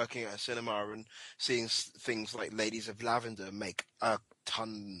remember working at a cinema and seeing things like Ladies of Lavender make a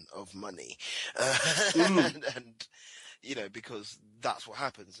ton of money. And you know, because that's what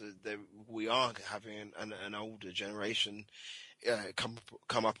happens. We are having an older generation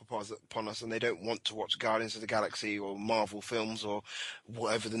come up upon us, and they don't want to watch Guardians of the Galaxy or Marvel films or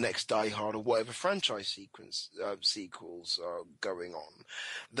whatever the next Die Hard or whatever franchise sequels are going on.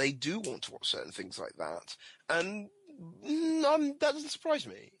 They do want to watch certain things like that, and that doesn't surprise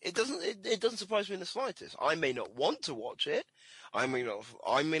me. It doesn't surprise me in the slightest. I may not want to watch it. I may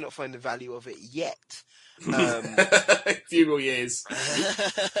not find the value of it yet. Few more years.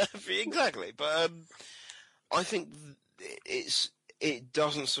 Exactly, but I think it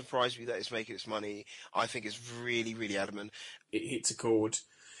doesn't surprise me that it's making its money. I think it's really, really adamant. It hits a chord,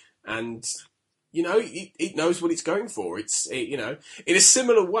 and you know it knows what it's going for. You know, in a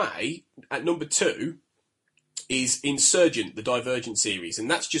similar way, at number 2 is Insurgent, the Divergent series, and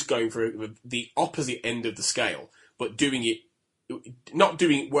that's just going for the opposite end of the scale, but not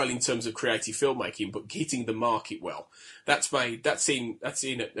doing it well in terms of creative filmmaking, but hitting the market well. That's in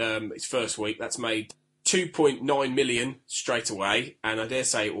its 1st week. That's made 2.9 million straight away, and I dare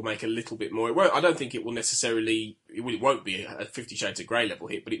say it will make a little bit more. I don't think it will necessarily. It won't be a 50 Shades of Grey level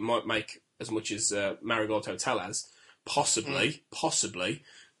hit, but it might make as much as Marigold Hotel has, possibly.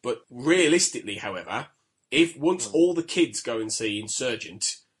 But realistically, however, if once all the kids go and see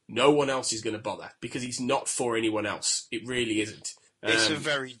Insurgent, no one else is going to bother, because it's not for anyone else. It really isn't. It's a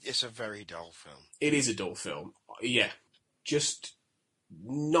very dull film. It is a dull film. Yeah, just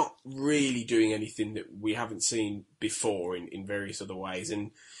not really doing anything that we haven't seen before in various other ways,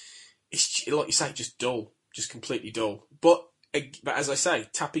 and it's like you say, just dull, just completely dull. But but as I say,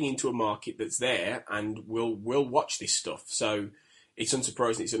 tapping into a market that's there and will watch this stuff. So it's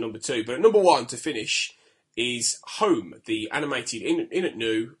unsurprising it's at number 2. But at number 1 to finish is Home, the animated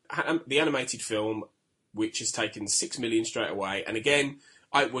the animated film, which has taken 6 million straight away. And again,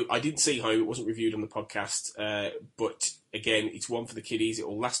 I didn't see Home; it wasn't reviewed on the podcast. But again, it's one for the kiddies. It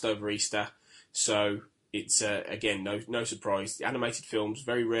will last over Easter, so it's again no surprise. The animated films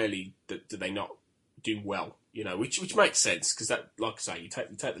very rarely do they not do well, which makes sense because that, like I say, you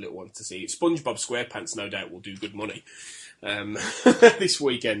take the little ones to see it. SpongeBob SquarePants no doubt will do good money this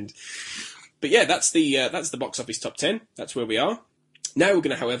weekend. But yeah, that's the box office top 10. That's where we are. Now we're going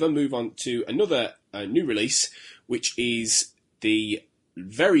to, however, move on to another new release, which is the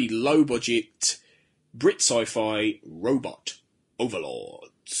very low budget Brit sci-fi Robot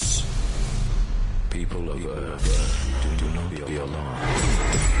Overlords. People of Earth, do not be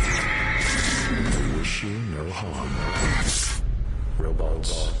alarmed. We wish you no harm.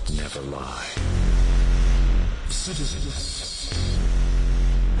 Robots never lie. Citizens,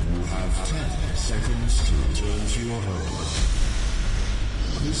 you have 10 seconds to return to your home.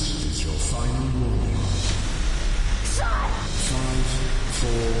 This is your final warning. 5, 4,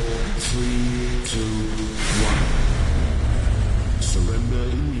 3, 2, 1. Surrender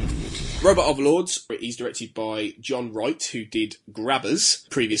immediately. Robot Overlords is directed by John Wright, who did Grabbers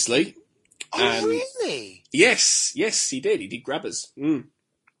previously. Oh, really? Yes, he did. He did Grabbers.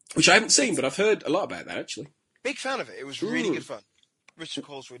 Which I haven't seen, but I've heard a lot about that, actually. Big fan of it. It was really good fun. Richard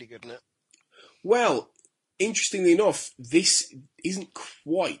Cole's really good in it. Well, interestingly enough, this isn't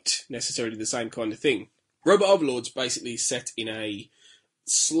quite necessarily the same kind of thing. Robot Overlords basically set in a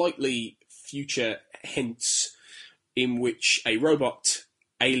slightly future hence in which a robot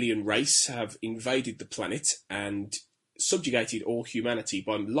alien race have invaded the planet and subjugated all humanity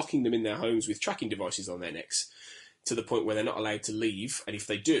by locking them in their homes with tracking devices on their necks to the point where they're not allowed to leave. And if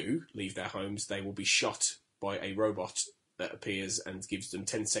they do leave their homes, they will be shot by a robot that appears and gives them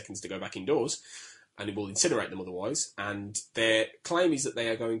 10 seconds to go back indoors, and it will incinerate them otherwise. And their claim is that they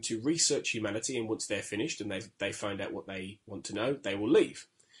are going to research humanity, and once they're finished and they find out what they want to know, they will leave.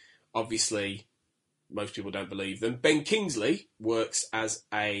 Obviously, most people don't believe them. Ben Kingsley works as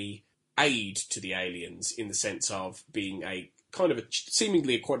a aid to the aliens in the sense of being a kind of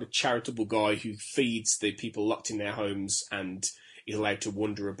seemingly quite a charitable guy who feeds the people locked in their homes and is allowed to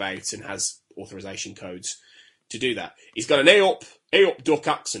wander about and has authorization codes to do that. He's got an A-up duck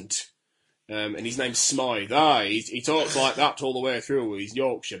accent. And his name's Smythe. He talks like that all the way through. He's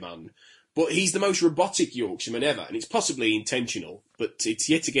Yorkshireman. But he's the most robotic Yorkshireman ever, and it's possibly intentional, but it's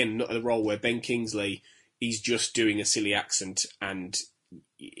yet again not a role where Ben Kingsley is just doing a silly accent, and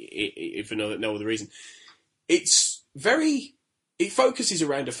if for no other reason. It focuses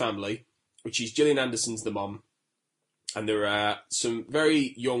around a family, which is Gillian Anderson's the mom, and there are some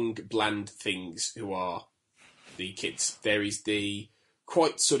very young, bland things who are the kids. There is the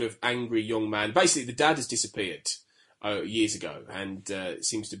quite sort of angry young man. Basically, the dad has disappeared years ago and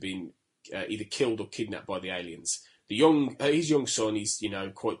seems to have been either killed or kidnapped by the aliens. His young son is,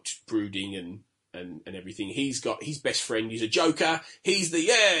 quite brooding and everything. He's got his best friend. He's a joker. He's the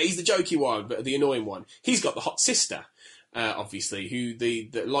jokey one, but the annoying one. He's got the hot sister, obviously, who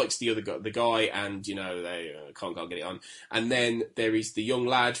that likes the other guy, and they can't get it on. And then there is the young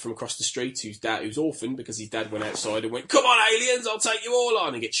lad from across the street who's orphaned because his dad went outside and went, "Come on, aliens, I'll take you all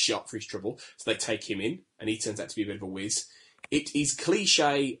on," and gets shot for his trouble. So they take him in, and he turns out to be a bit of a whiz. It is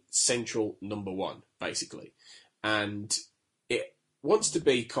cliche central number 1, basically, and it wants to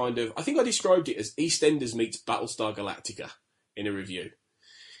be kind of. I think I described it as EastEnders meets Battlestar Galactica in a review.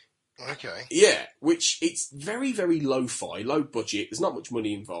 Okay. Yeah, which it's very, very lo-fi, low budget. There's not much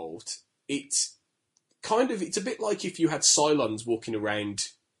money involved. It's a bit like if you had Cylons walking around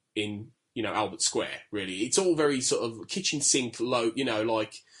in, Albert Square, really. It's all very sort of kitchen sink, low,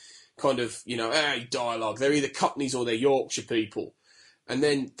 like kind of, dialogue. They're either Cockneys or they're Yorkshire people. And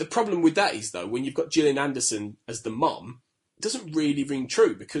then the problem with that is, though, when you've got Gillian Anderson as the mum, it doesn't really ring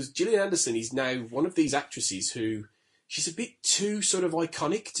true because Gillian Anderson is now one of these actresses who she's a bit too sort of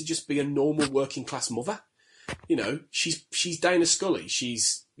iconic to just be a normal working class mother. She's Dana Scully.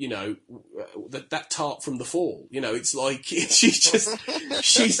 She's, that tart from The Fall. It's like,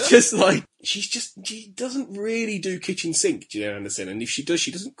 she doesn't really do kitchen sink, Gillian Anderson. And if she does,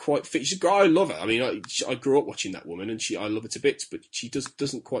 she doesn't quite fit. I love her. I mean, I grew up watching that woman and I love her to bits, but she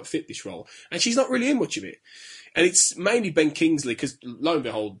doesn't quite fit this role. And she's not really in much of it. And it's mainly Ben Kingsley, because lo and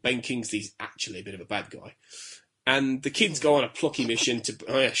behold, Ben Kingsley's actually a bit of a bad guy. And the kids go on a plucky mission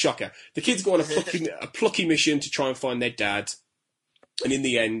shocker. The kids go on a plucky mission to try and find their dad. And in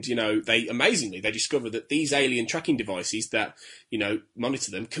the end, they discover that these alien tracking devices that,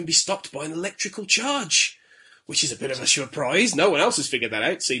 monitor them can be stopped by an electrical charge, which is a bit of a surprise. No one else has figured that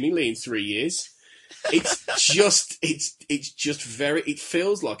out, seemingly, in 3 years. It's just it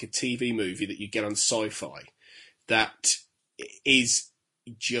feels like a TV movie that you get on Sci-Fi that is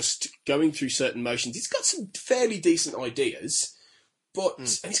just going through certain motions. It's got some fairly decent ideas, but and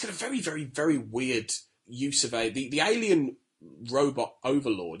it's got a very, very, very weird use of the alien robot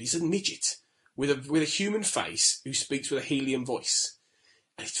overlord. He's a midget with a human face who speaks with a helium voice,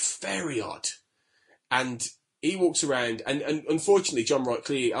 and it's very odd. And he walks around, and unfortunately, John Wright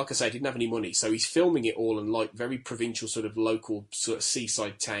clearly, like I say, didn't have any money, so he's filming it all in like very provincial, sort of local, sort of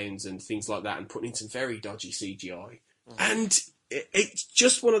seaside towns and things like that, and putting in some very dodgy CGI. And it's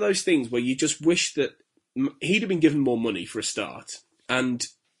just one of those things where you just wish that he'd have been given more money for a start, and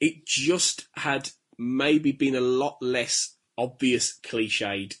it just had maybe been a lot less obvious,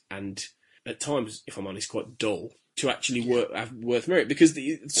 cliched, and at times, if I'm honest, quite dull to actually have worth merit. Because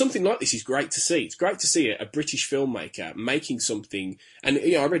something like this is great to see. It's great to see a British filmmaker making something. And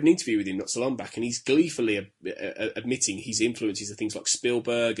I read an interview with him not so long back, and he's gleefully admitting his influences are things like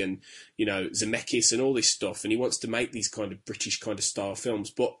Spielberg and Zemeckis and all this stuff. And he wants to make these kind of British kind of style films.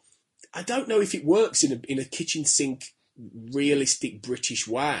 But I don't know if it works in a kitchen sink, realistic British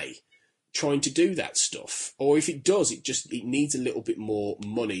way, trying to do that stuff, or if it does, it needs a little bit more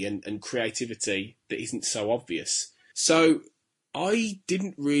money and creativity that isn't so obvious. So I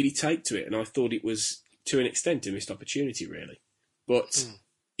didn't really take to it, and I thought it was, to an extent, a missed opportunity, really. But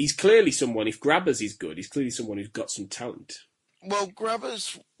he's clearly someone, if Grabbers is good, he's clearly someone who's got some talent. Well,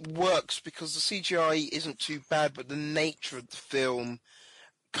 Grabbers works because the CGI isn't too bad, but the nature of the film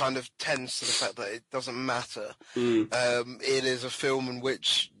kind of tends to the fact that it doesn't matter. It is a film in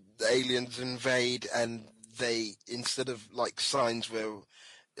which the aliens invade, and they, instead of like signs where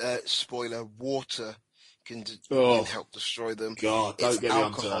spoiler, water can help destroy them. God, don't get me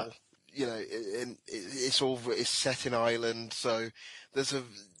onto that. It's set in Ireland, so there's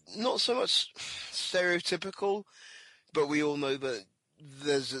not so much stereotypical, but we all know that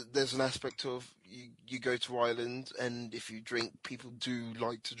there's an aspect of you go to Ireland, and if you drink, people do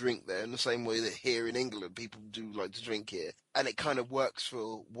like to drink there in the same way that here in England people do like to drink here, and it kind of works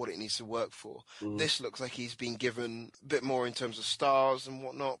for what it needs to work for. This looks like he's been given a bit more in terms of stars and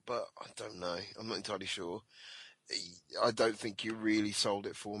whatnot, but I don't know. I'm not entirely sure. I don't think you really sold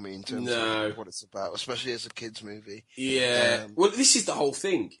it for me in terms of what it's about, especially as a kids' movie. Yeah. Well, this is the whole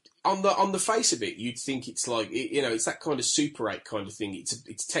thing. On the face of it, you'd think it's like, it's that kind of Super 8 kind of thing.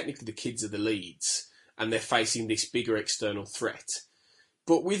 It's technically the kids are the leads, and they're facing this bigger external threat.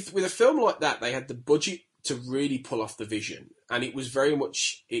 But with a film like that, they had the budget to really pull off the vision, and it very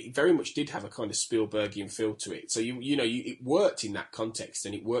much did have a kind of Spielbergian feel to it. So it worked in that context,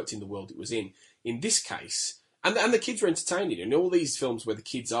 and it worked in the world it was in. In this case. And the kids are entertaining. In all these films where the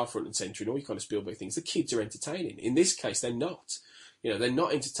kids are front and centre and all these kind of Spielberg things, the kids are entertaining. In this case, they're not. They're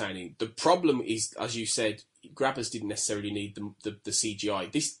not entertaining. The problem is, as you said, Grabbers didn't necessarily need the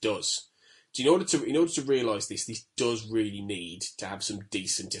CGI. This does. In order to realise this does really need to have some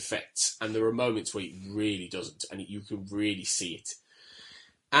decent effects. And there are moments where it really doesn't, and you can really see it.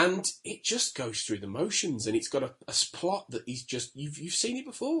 And it just goes through the motions, and it's got a plot that is just you've seen it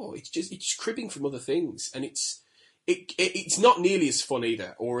before. It's just cribbing from other things, and it's not nearly as fun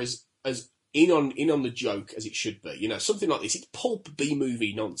either, or as in on the joke as it should be. Something like this, it's pulp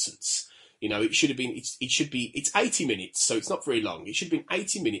B-movie nonsense. It should have been. It's 80 minutes, so it's not very long. It should have been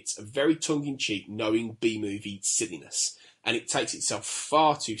 80 minutes of very tongue-in-cheek, knowing B-movie silliness, and it takes itself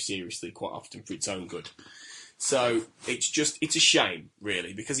far too seriously quite often for its own good. So it's a shame,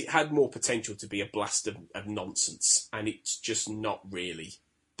 really, because it had more potential to be a blast of nonsense, and it's just not really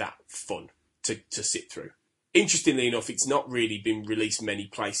that fun to sit through. Interestingly enough, it's not really been released many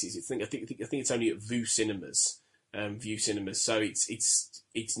places. I think it's only at Vue Cinemas. So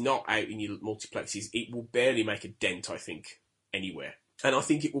it's not out in your multiplexes. It will barely make a dent, I think, anywhere, and I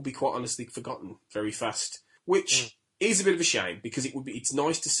think it will be quite honestly forgotten very fast, which. Is a bit of a shame, because it's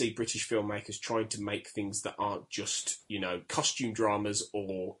nice to see British filmmakers trying to make things that aren't just, costume dramas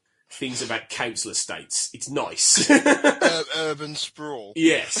or things about council estates. It's nice. Urban sprawl.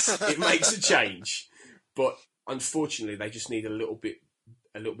 Yes, it makes a change. But unfortunately, they just need a little bit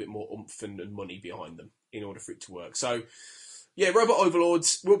more oomph and money behind them in order for it to work. So, yeah, Robot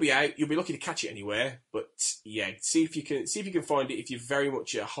Overlords will be out. You'll be lucky to catch it anywhere, but yeah, see if you can find it if you're very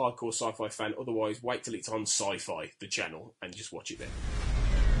much a hardcore sci-fi fan. Otherwise, wait till it's on Sci-Fi, the channel, and just watch it there.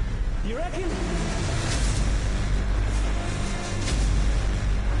 You reckon?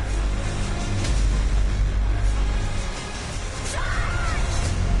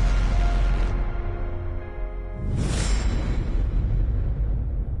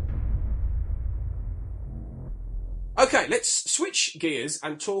 Okay, let's switch gears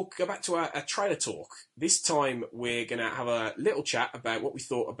and go back to our trailer talk. This time we're going to have a little chat about what we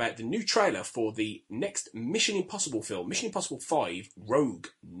thought about the new trailer for the next Mission Impossible film, Mission Impossible 5, Rogue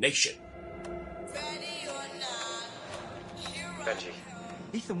Nation. Benji.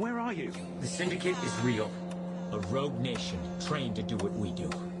 Ethan, where are you? The Syndicate is real. A rogue nation trained to do what we do.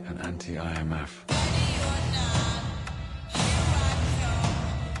 An anti-IMF.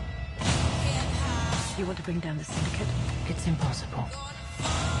 You want to bring down the Syndicate? It's impossible.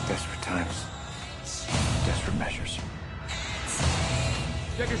 Desperate times. Desperate measures.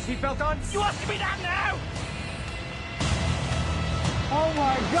 You have your seatbelt on? You asking me that now? Oh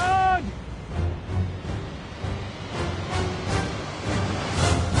my God!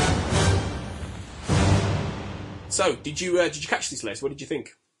 So, did you catch this, Les? What did you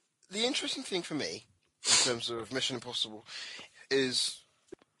think? The interesting thing for me, in terms of Mission Impossible, is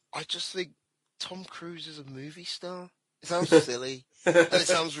I just think Tom Cruise is a movie star. It sounds silly, and it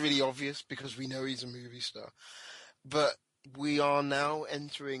sounds really obvious because we know he's a movie star. But we are now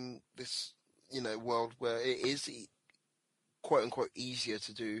entering this, world where it is quote unquote easier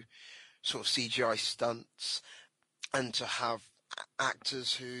to do sort of CGI stunts and to have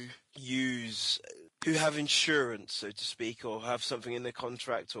actors who have insurance, so to speak, or have something in their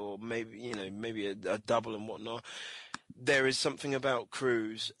contract, or maybe a double and whatnot. There is something about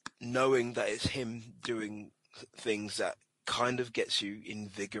Cruise knowing that it's him doing things that kind of gets you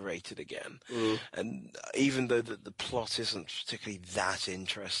invigorated again. And even though the plot isn't particularly that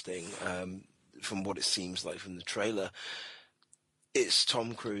interesting, from what it seems like from the trailer, it's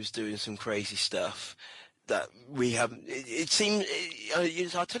Tom Cruise doing some crazy stuff that we haven't.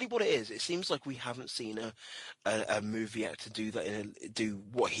 I'll tell you what it is. It seems like we haven't seen a movie actor do that do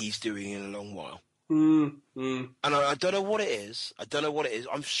what he's doing in a long while. And I don't know what it is.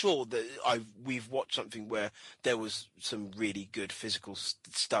 I'm sure that we've watched something where there was some really good physical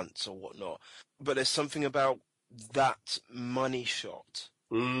stunts or whatnot, but there's something about that money shot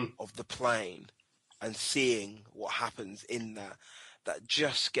of the plane and seeing what happens in that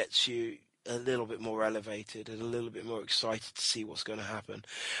just gets you a little bit more elevated and a little bit more excited to see what's going to happen.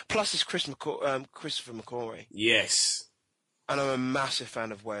 Plus, it's Christopher McQuarrie. Yes. And I'm a massive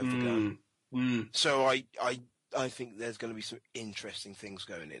fan of Way of the Gun. So I think there's going to be some interesting things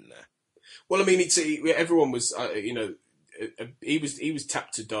going in there. Well, I mean, everyone was, he was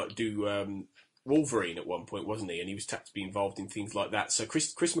tapped to do Wolverine at one point, wasn't he? And he was tapped to be involved in things like that. So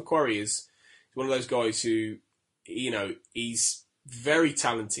Chris McQuarrie is one of those guys who, he's very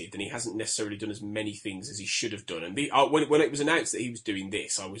talented, and he hasn't necessarily done as many things as he should have done. And when it was announced that he was doing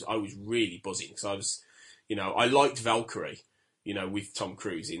this, I was really buzzing, because I was, I liked Valkyrie, with Tom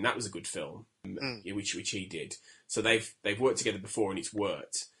Cruise in. That was a good film, which he did. So they've worked together before, and it's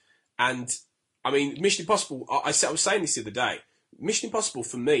worked. And I mean, Mission Impossible. I was saying this the other day. Mission Impossible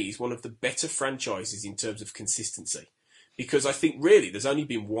for me is one of the better franchises in terms of consistency, because I think really there's only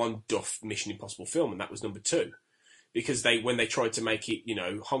been one duff Mission Impossible film, and that was number 2. Because when they tried to make it,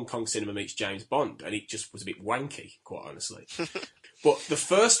 Hong Kong cinema meets James Bond, and it just was a bit wanky, quite honestly. But the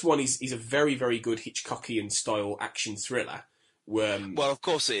first one is a very, very good Hitchcockian style action thriller. Well, of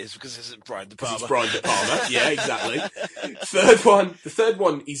course it is, because it's Brian De Palma. It's Brian De Palma, yeah, exactly. The third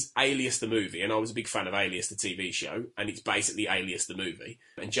one is Alias the movie, and I was a big fan of Alias the TV show, and it's basically Alias the movie.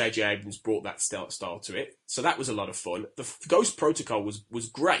 And J.J. Abrams brought that style to it, so that was a lot of fun. The Ghost Protocol was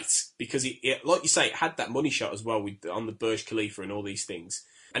great, because it, like you say, it had that money shot as well on the Burj Khalifa and all these things,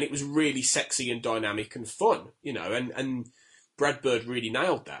 and it was really sexy and dynamic and fun, and Brad Bird really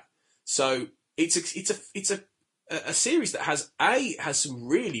nailed that. So it's a series that has some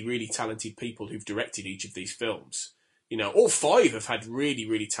really, really talented people who've directed each of these films. All 5 have had really,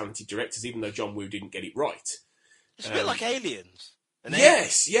 really talented directors, even though John Woo didn't get it right. It's a bit like Aliens.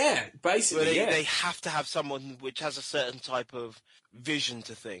 Yes, yeah, basically, they have to have someone which has a certain type of vision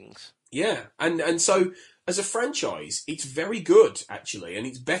to things. Yeah, and so as a franchise, it's very good, actually, and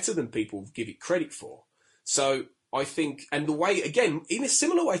it's better than people give it credit for. So I think, and the way, again, in a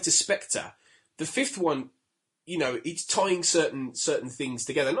similar way to Spectre, the 5th one, it's tying certain things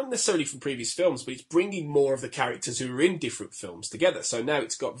together, not necessarily from previous films, but it's bringing more of the characters who are in different films together. So now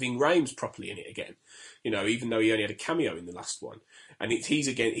it's got Ving Rhames properly in it again, even though he only had a cameo in the last one. And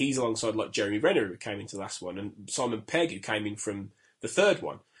he's alongside like Jeremy Renner, who came into the last one, and Simon Pegg, who came in from the 3rd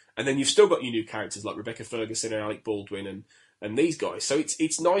one. And then you've still got your new characters like Rebecca Ferguson and Alec Baldwin and these guys. So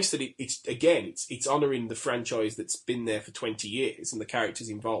it's nice that it's honouring the franchise that's been there for 20 years and the characters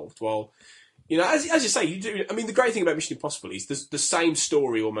involved, while, as you say, you do. I mean, the great thing about Mission Impossible is the same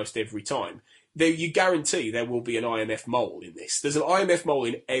story almost every time. you guarantee there will be an IMF mole in this. There's an IMF mole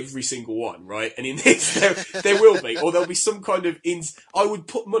in every single one, right? And in this, there will be, or there'll be some kind of I would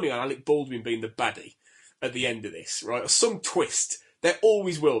put money on Alec Baldwin being the baddie at the end of this, right? Or some twist. There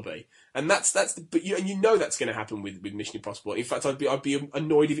always will be, and but you know that's going to happen with Mission Impossible. In fact, I'd be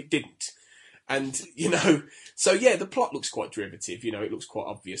annoyed if it didn't. And so yeah, the plot looks quite derivative. It looks quite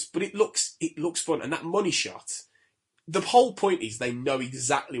obvious, but it looks fun. And that money shot. The whole point is they know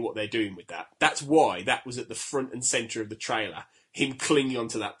exactly what they're doing with that. That's why that was at the front and centre of the trailer, him clinging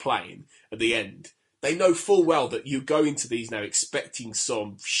onto that plane at the end. They know full well that you go into these now expecting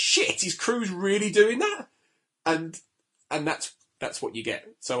some shit. Is Cruise really doing that? And that's what you get.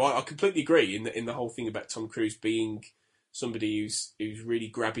 So I completely agree in the whole thing about Tom Cruise being somebody who's really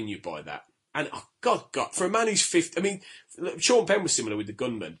grabbing you by that. And God, for a man who's 50, I mean, Sean Penn was similar with The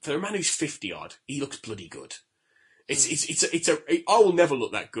Gunman. For a man who's 50 odd, he looks bloody good. I will never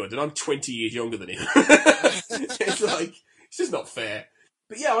look that good, and I'm 20 years younger than him. It's just not fair.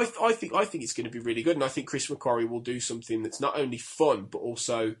 But yeah, I think it's going to be really good, and I think Chris McQuarrie will do something that's not only fun, but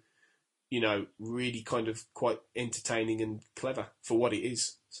also, really kind of quite entertaining and clever for what it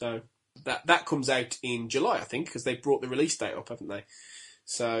is. So that comes out in July, I think, because they brought the release date up, haven't they?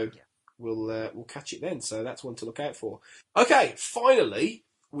 So we'll catch it then. So that's one to look out for. Okay, finally,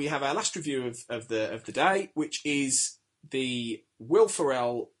 we have our last review of the day, which is the Will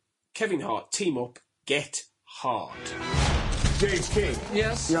Ferrell, Kevin Hart team up, Get Hard. James King.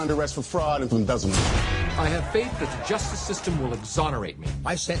 Yes? You're under arrest for fraud and embezzlement. I have faith that the justice system will exonerate me.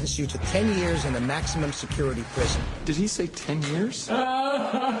 I sentence you to 10 years in a maximum security prison. Did he say 10 years?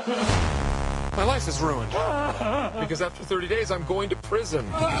 My life is ruined. Because after 30 days, I'm going to prison.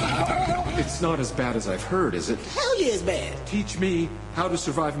 It's not as bad as I've heard, is it? Hell yeah, it's bad. Teach me how to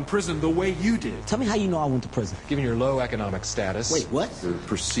survive in prison the way you did. Tell me how you know I went to prison. Given your low economic status. Wait, what? Your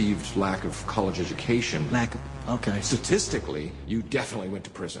perceived lack of college education. Okay. Statistically, you definitely went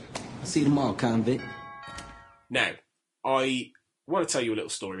to prison. I'll see you tomorrow, convict. Now, I want to tell you a little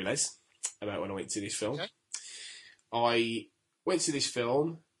story, Les, about when I went to this film. Okay. I went to this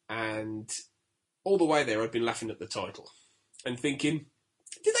film, and all the way there I'd been laughing at the title and thinking,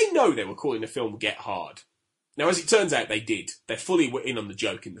 did they know they were calling the film Get Hard? Now, as it turns out, they did. They're fully in on the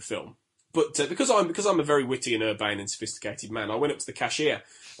joke in the film. But because I'm a very witty and urbane and sophisticated man, I went up to the cashier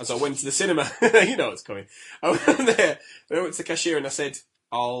as I went to the cinema. You know what's coming. I went there. I went to the cashier and I said,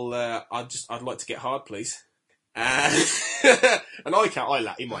 I'd like to get hard, please. And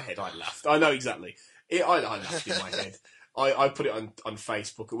in my head, I laughed. I know exactly. I laughed in my head. I put it on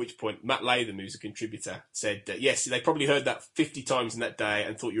Facebook, at which point Matt Latham, who's a contributor, said, yes, they probably heard that 50 times in that day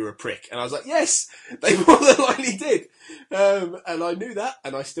and thought you were a prick. And I was like, yes, they more than likely did. And I knew that,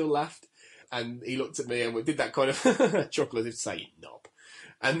 and I still laughed. And he looked at me and we did that kind of chuckle as if to say, you knob.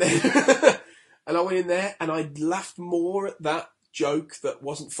 And then, and I went in there and I laughed more at that joke that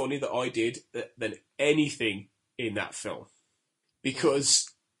wasn't funny that I did than anything in that film. Because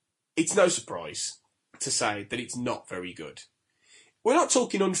it's no surprise to say that it's not very good. We're not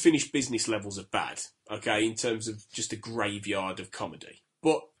talking unfinished business levels of bad, okay, in terms of just a graveyard of comedy.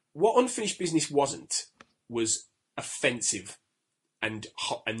 But what unfinished business wasn't was offensive and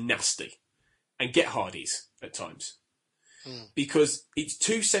hot and nasty. And Get Hard is at times. Because it's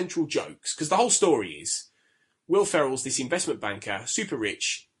two central jokes. Because the whole story is Will Ferrell's this investment banker, super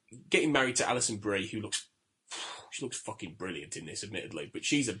rich, getting married to Alison Brie, who looks fucking brilliant in this, admittedly, but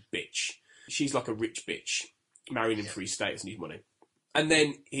she's a bitch. She's like a rich bitch, marrying him for his status and his money. And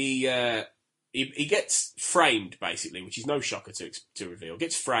then he gets framed, basically, which is no shocker to reveal.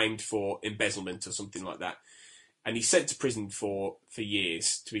 Gets framed for embezzlement or something like that. And he's sent to prison for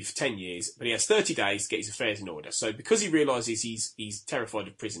years, to be for 10 years, but he has 30 days to get his affairs in order. So because he realises he's terrified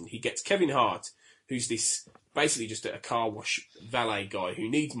of prison, he gets Kevin Hart, who's this basically just a car wash valet guy who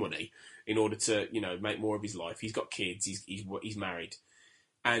needs money in order to, make more of his life. He's got kids, he's married.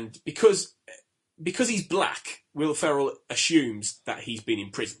 And because he's black, Will Ferrell assumes that he's been in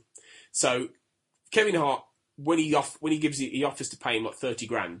prison. So Kevin Hart, when he offers to pay him like 30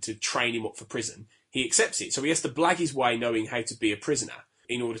 grand to train him up for prison, he accepts it. So he has to blag his way knowing how to be a prisoner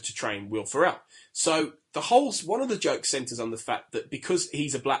in order to train Will Ferrell. So one of the jokes centres on the fact that because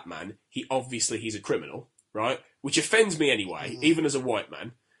he's a black man, he's a criminal, right? Which offends me anyway, even as a white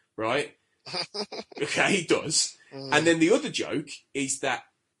man, right? Okay, he does. And then the other joke is that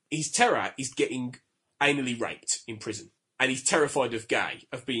his terror is getting anally raped in prison. And he's terrified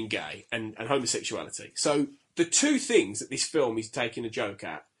of being gay and homosexuality. So the two things that this film is taking a joke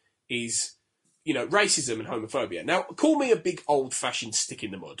at is, racism and homophobia. Now, call me a big old-fashioned stick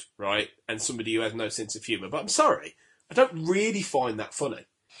in the mud, right? And somebody who has no sense of humour. But I'm sorry, I don't really find that funny.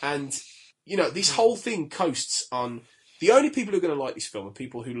 And, this whole thing coasts on the only people who are going to like this film are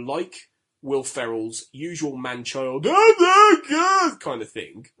people who like Will Ferrell's usual man-child kind of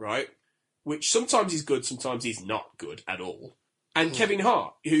thing, right? Which sometimes is good, sometimes is not good at all. And Kevin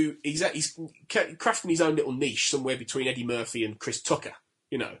Hart, who he's crafting his own little niche somewhere between Eddie Murphy and Chris Tucker,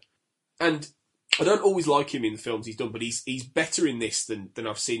 And I don't always like him in the films he's done, but he's better in this than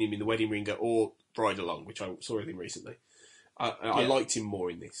I've seen him in The Wedding Ringer or Bride Along, which I saw with him recently. I liked him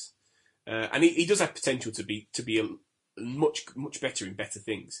more in this, and he does have potential to be much better in better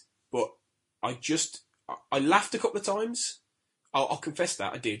things. But I laughed a couple of times. I'll confess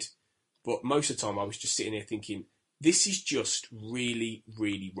that I did, but most of the time I was just sitting there thinking, this is just really,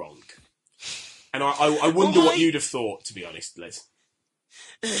 really wrong. And I wonder what you'd have thought, to be honest, Les.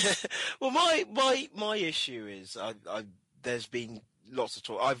 Well, my issue is there's been lots of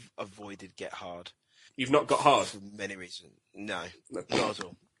talk. I've avoided Get Hard. You've not got hard? For many reasons. No, not at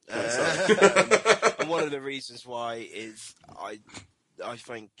all. And one of the reasons why is I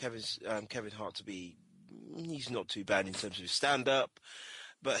find Kevin Hart to be, he's not too bad in terms of his stand-up,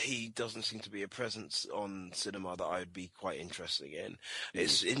 but he doesn't seem to be a presence on cinema that I would be quite interested in.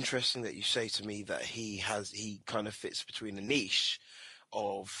 It's interesting that you say to me that he kind of fits between a niche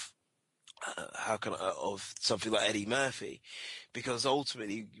of of something like Eddie Murphy, because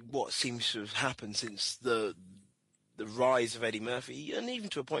ultimately what seems to have happened since the rise of Eddie Murphy, and even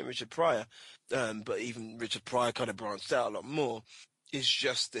to a point Richard Pryor, but even Richard Pryor kind of branched out a lot more, is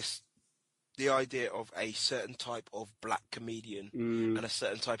just the idea of a certain type of black comedian and a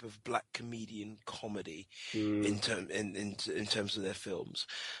certain type of black comedian comedy in terms of their films.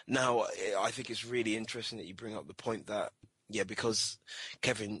 Now, I think it's really interesting that you bring up the point that, because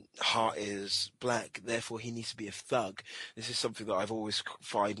Kevin Hart is black, therefore he needs to be a thug. This is something that I've always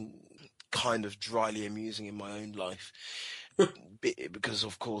find kind of dryly amusing in my own life. Because,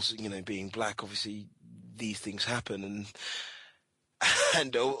 of course, being black, obviously these things happen,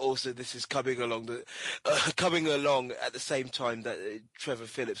 and also this is coming along at the same time that Trevor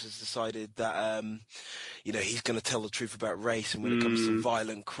Phillips has decided that he's going to tell the truth about race, and when it comes to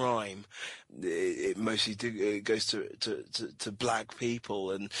violent crime, it mostly goes to black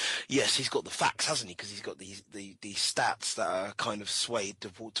people. And yes, he's got the facts, hasn't he? Because he's got these stats that are kind of swayed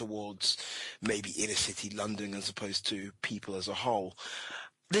towards maybe inner city London as opposed to people as a whole.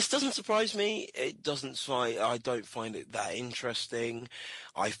 This doesn't surprise me. I don't find it that interesting.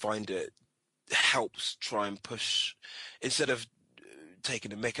 I find it helps try and push, instead of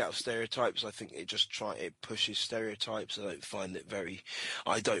taking a mick out of stereotypes, I think it pushes stereotypes. I don't find it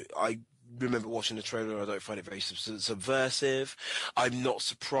I remember watching the trailer, I don't find it very subversive. I'm not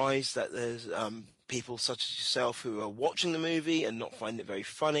surprised that there's people such as yourself who are watching the movie and not find it very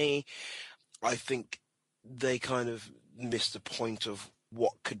funny. I think they kind of missed the point of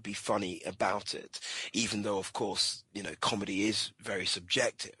what could be funny about it, even though, of course, comedy is very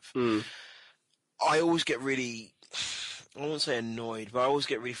subjective. I always get really, I won't say annoyed, but I always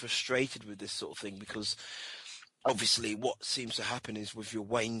get really frustrated with this sort of thing, because obviously what seems to happen is with your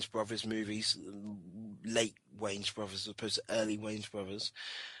Wayans Brothers movies, late Wayans Brothers as opposed to early Wayans Brothers,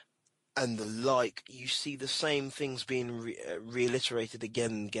 and the like, you see the same things being reiterated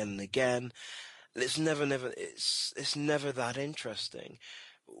again and again and again. It's never that interesting.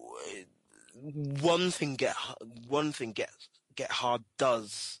 One thing Get Hard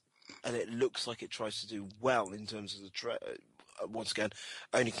does, and it looks like it tries to do well in terms of the once again,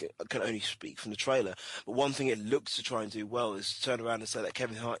 can only speak from the trailer. But one thing it looks to try and do well is to turn around and say that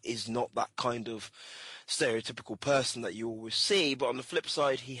Kevin Hart is not that kind of stereotypical person that you always see, but on the flip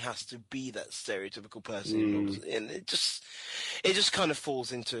side, he has to be that stereotypical person, and it just kind of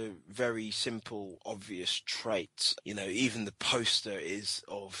falls into very simple, obvious traits. Even the poster is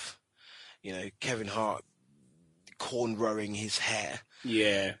of, Kevin Hart cornrowing his hair.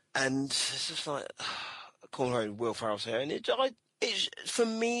 Yeah, and it's just like cornrowing Will Ferrell's hair, and for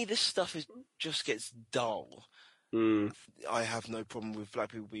me, this stuff just gets dull. I have no problem with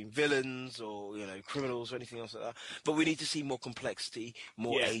black people being villains or criminals or anything else like that, but we need to see more complexity,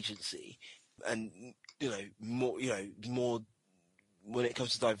 more agency, and more when it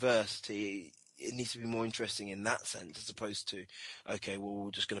comes to diversity. It needs to be more interesting in that sense, as opposed to, okay, well,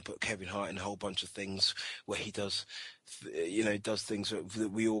 we're just going to put Kevin Hart in a whole bunch of things where he does things that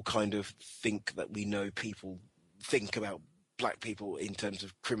we all kind of think that we know people think about black people in terms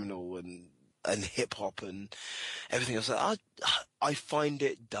of criminal and hip hop and everything else. I find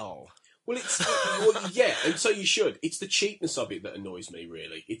it dull. Well, and so you should. It's the cheapness of it that annoys me,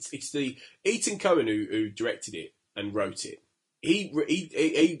 really. It's the Ethan Coen who directed it and wrote it.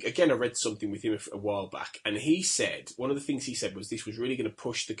 he again, I read something with him a while back, and he said, one of the things he said was this was really going to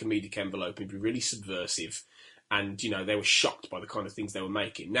push the comedic envelope and be really subversive, and, they were shocked by the kind of things they were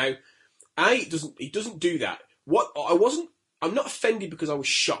making. Now, he doesn't do that. I'm not offended because I was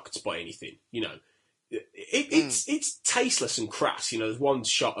shocked by anything, It's tasteless and crass, There's one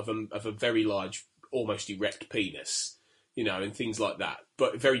shot of a very large, almost erect penis, and things like that,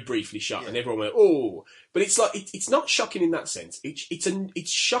 but very briefly shot, and everyone went, "Oh!" But it's like it's not shocking in that sense.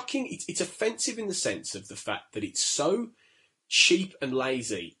 It's shocking. It's offensive in the sense of the fact that it's so cheap and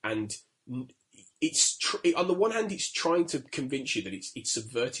lazy, and on the one hand, it's trying to convince you that it's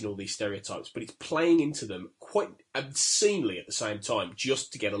subverting all these stereotypes, but it's playing into them quite obscenely at the same time,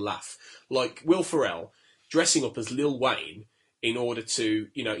 just to get a laugh. Like Will Ferrell dressing up as Lil Wayne in order to,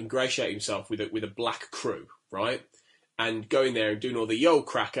 ingratiate himself with a black crew, right? And going there and doing all the yo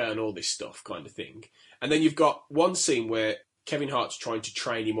cracker and all this stuff kind of thing. And then you've got one scene where Kevin Hart's trying to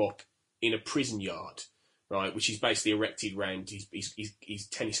train him up in a prison yard, right? Which is basically erected around his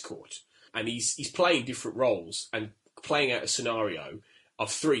tennis court. And he's playing different roles and playing out a scenario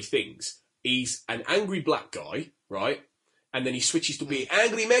of three things. He's an angry black guy, right? And then he switches to be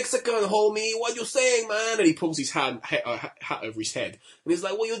angry Mexican, homie, what you saying, man? And he pulls his hat over his head. And he's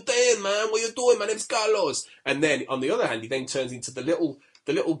like, what you doing, man? What you doing? My name's Carlos. And then, on the other hand, he then turns into the little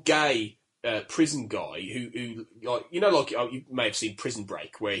gay prison guy who like, you may have seen Prison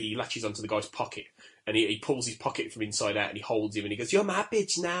Break, where he latches onto the guy's pocket. And he pulls his pocket from inside out and he holds him and he goes, "You're my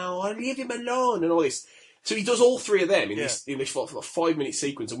bitch now, I'll leave him alone," and all this. So he does all three of them in this 5-minute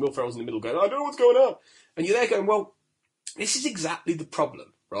sequence, and Will Ferrell's in the middle going, "I don't know what's going on." And you're there going, well, this is exactly the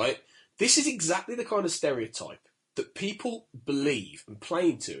problem, right? This is exactly the kind of stereotype that people believe and play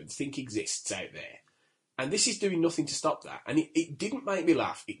into and think exists out there. And this is doing nothing to stop that. And it didn't make me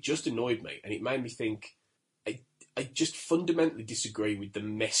laugh, it just annoyed me. And it made me think, I just fundamentally disagree with the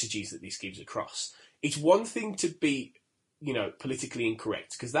messages that this gives across. It's one thing to be, politically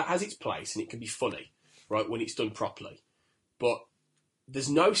incorrect, because that has its place and it can be funny, right, when it's done properly. But there's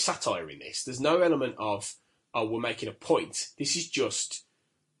no satire in this. There's no element of, oh, we're making a point. This is just,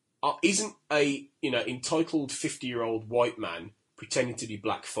 isn't a, entitled 50-year-old white man pretending to be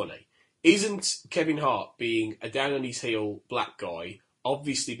black funny? Isn't Kevin Hart being a down-on-his-heel black guy,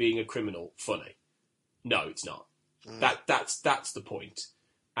 obviously being a criminal, funny? No, it's not. That's the point.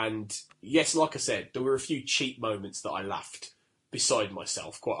 And yes, like I said, there were a few cheap moments that I laughed beside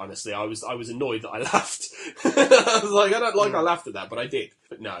myself, quite honestly. I was annoyed that I laughed. I was like, I don't like I laughed at that, but I did.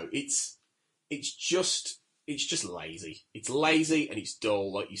 But no, it's just lazy. It's lazy and it's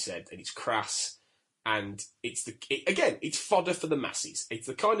dull, like you said, and it's crass. And it's fodder for the masses. It's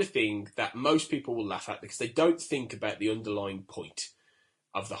the kind of thing that most people will laugh at because they don't think about the underlying point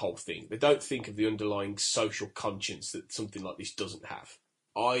of the whole thing. They don't think of the underlying social conscience that something like this doesn't have.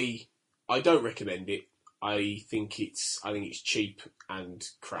 I don't recommend it. I think it's cheap and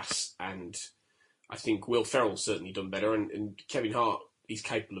crass, and I think Will Ferrell's certainly done better, and Kevin Hart, he's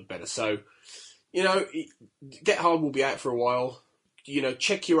capable of better. So, Get Hard will be out for a while.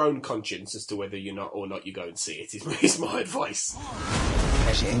 Check your own conscience as to whether you're not you go and see it, is my advice.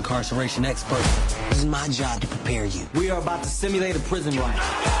 As your incarceration expert, this is my job to prepare you. We are about to simulate a prison riot.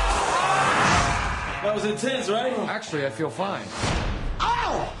 That was intense, right? Actually, I feel fine.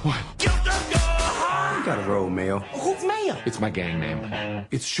 Ow! What? You got a roll, Mayo. Who's Mayo? It's my gang name.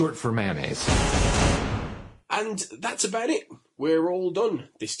 It's short for mayonnaise. And that's about it. We're all done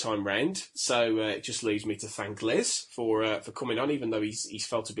this time round. So it just leaves me to thank Les for coming on, even though he's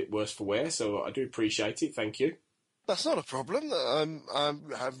felt a bit worse for wear. So I do appreciate it. Thank you. That's not a problem.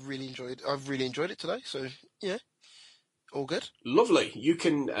 I've really enjoyed it today. So yeah, all good. Lovely. You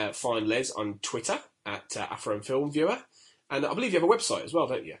can find Les on Twitter at Afro and Film Viewer, and I believe you have a website as well,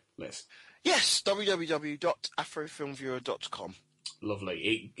 don't you, Les? Yes, www.afrofilmviewer.com.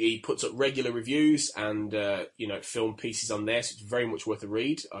 Lovely. He puts up regular reviews and film pieces on there, so it's very much worth a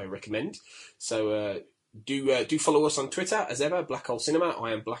read. I recommend. So do follow us on Twitter as ever, Black Hole Cinema.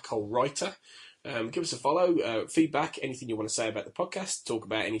 I am Black Hole Writer. Give us a follow, feedback, anything you want to say about the podcast, talk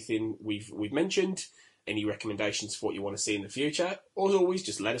about anything we've mentioned, any recommendations for what you want to see in the future. As always,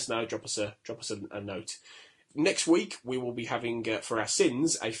 just let us know. Drop us a note. Next week, we will be having, for our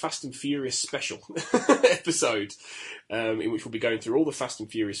sins, a Fast and Furious special episode, in which we'll be going through all the Fast and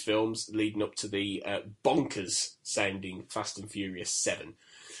Furious films leading up to the bonkers-sounding Fast and Furious 7.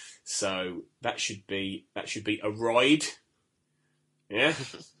 So that should be a ride. Yeah?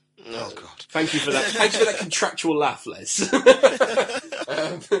 Oh, God. Thank you for that. Thanks for that contractual laugh, Les.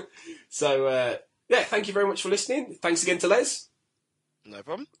 Thank you very much for listening. Thanks again to Les. No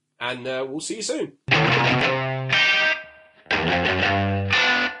problem. And we'll see you soon.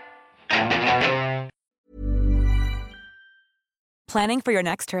 Planning for your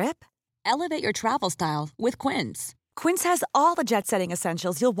next trip? Elevate your travel style with Quince. Quince has all the jet-setting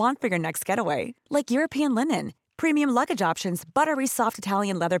essentials you'll want for your next getaway, like European linen, premium luggage options, buttery soft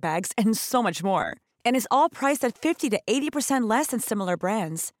Italian leather bags, and so much more. And is all priced at 50 to 80% less than similar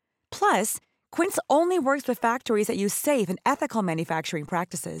brands. Plus, Quince only works with factories that use safe and ethical manufacturing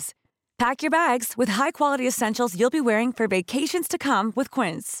practices. Pack your bags with high-quality essentials you'll be wearing for vacations to come with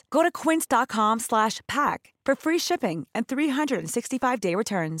Quince. Go to quince.com/pack for free shipping and 365-day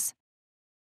returns.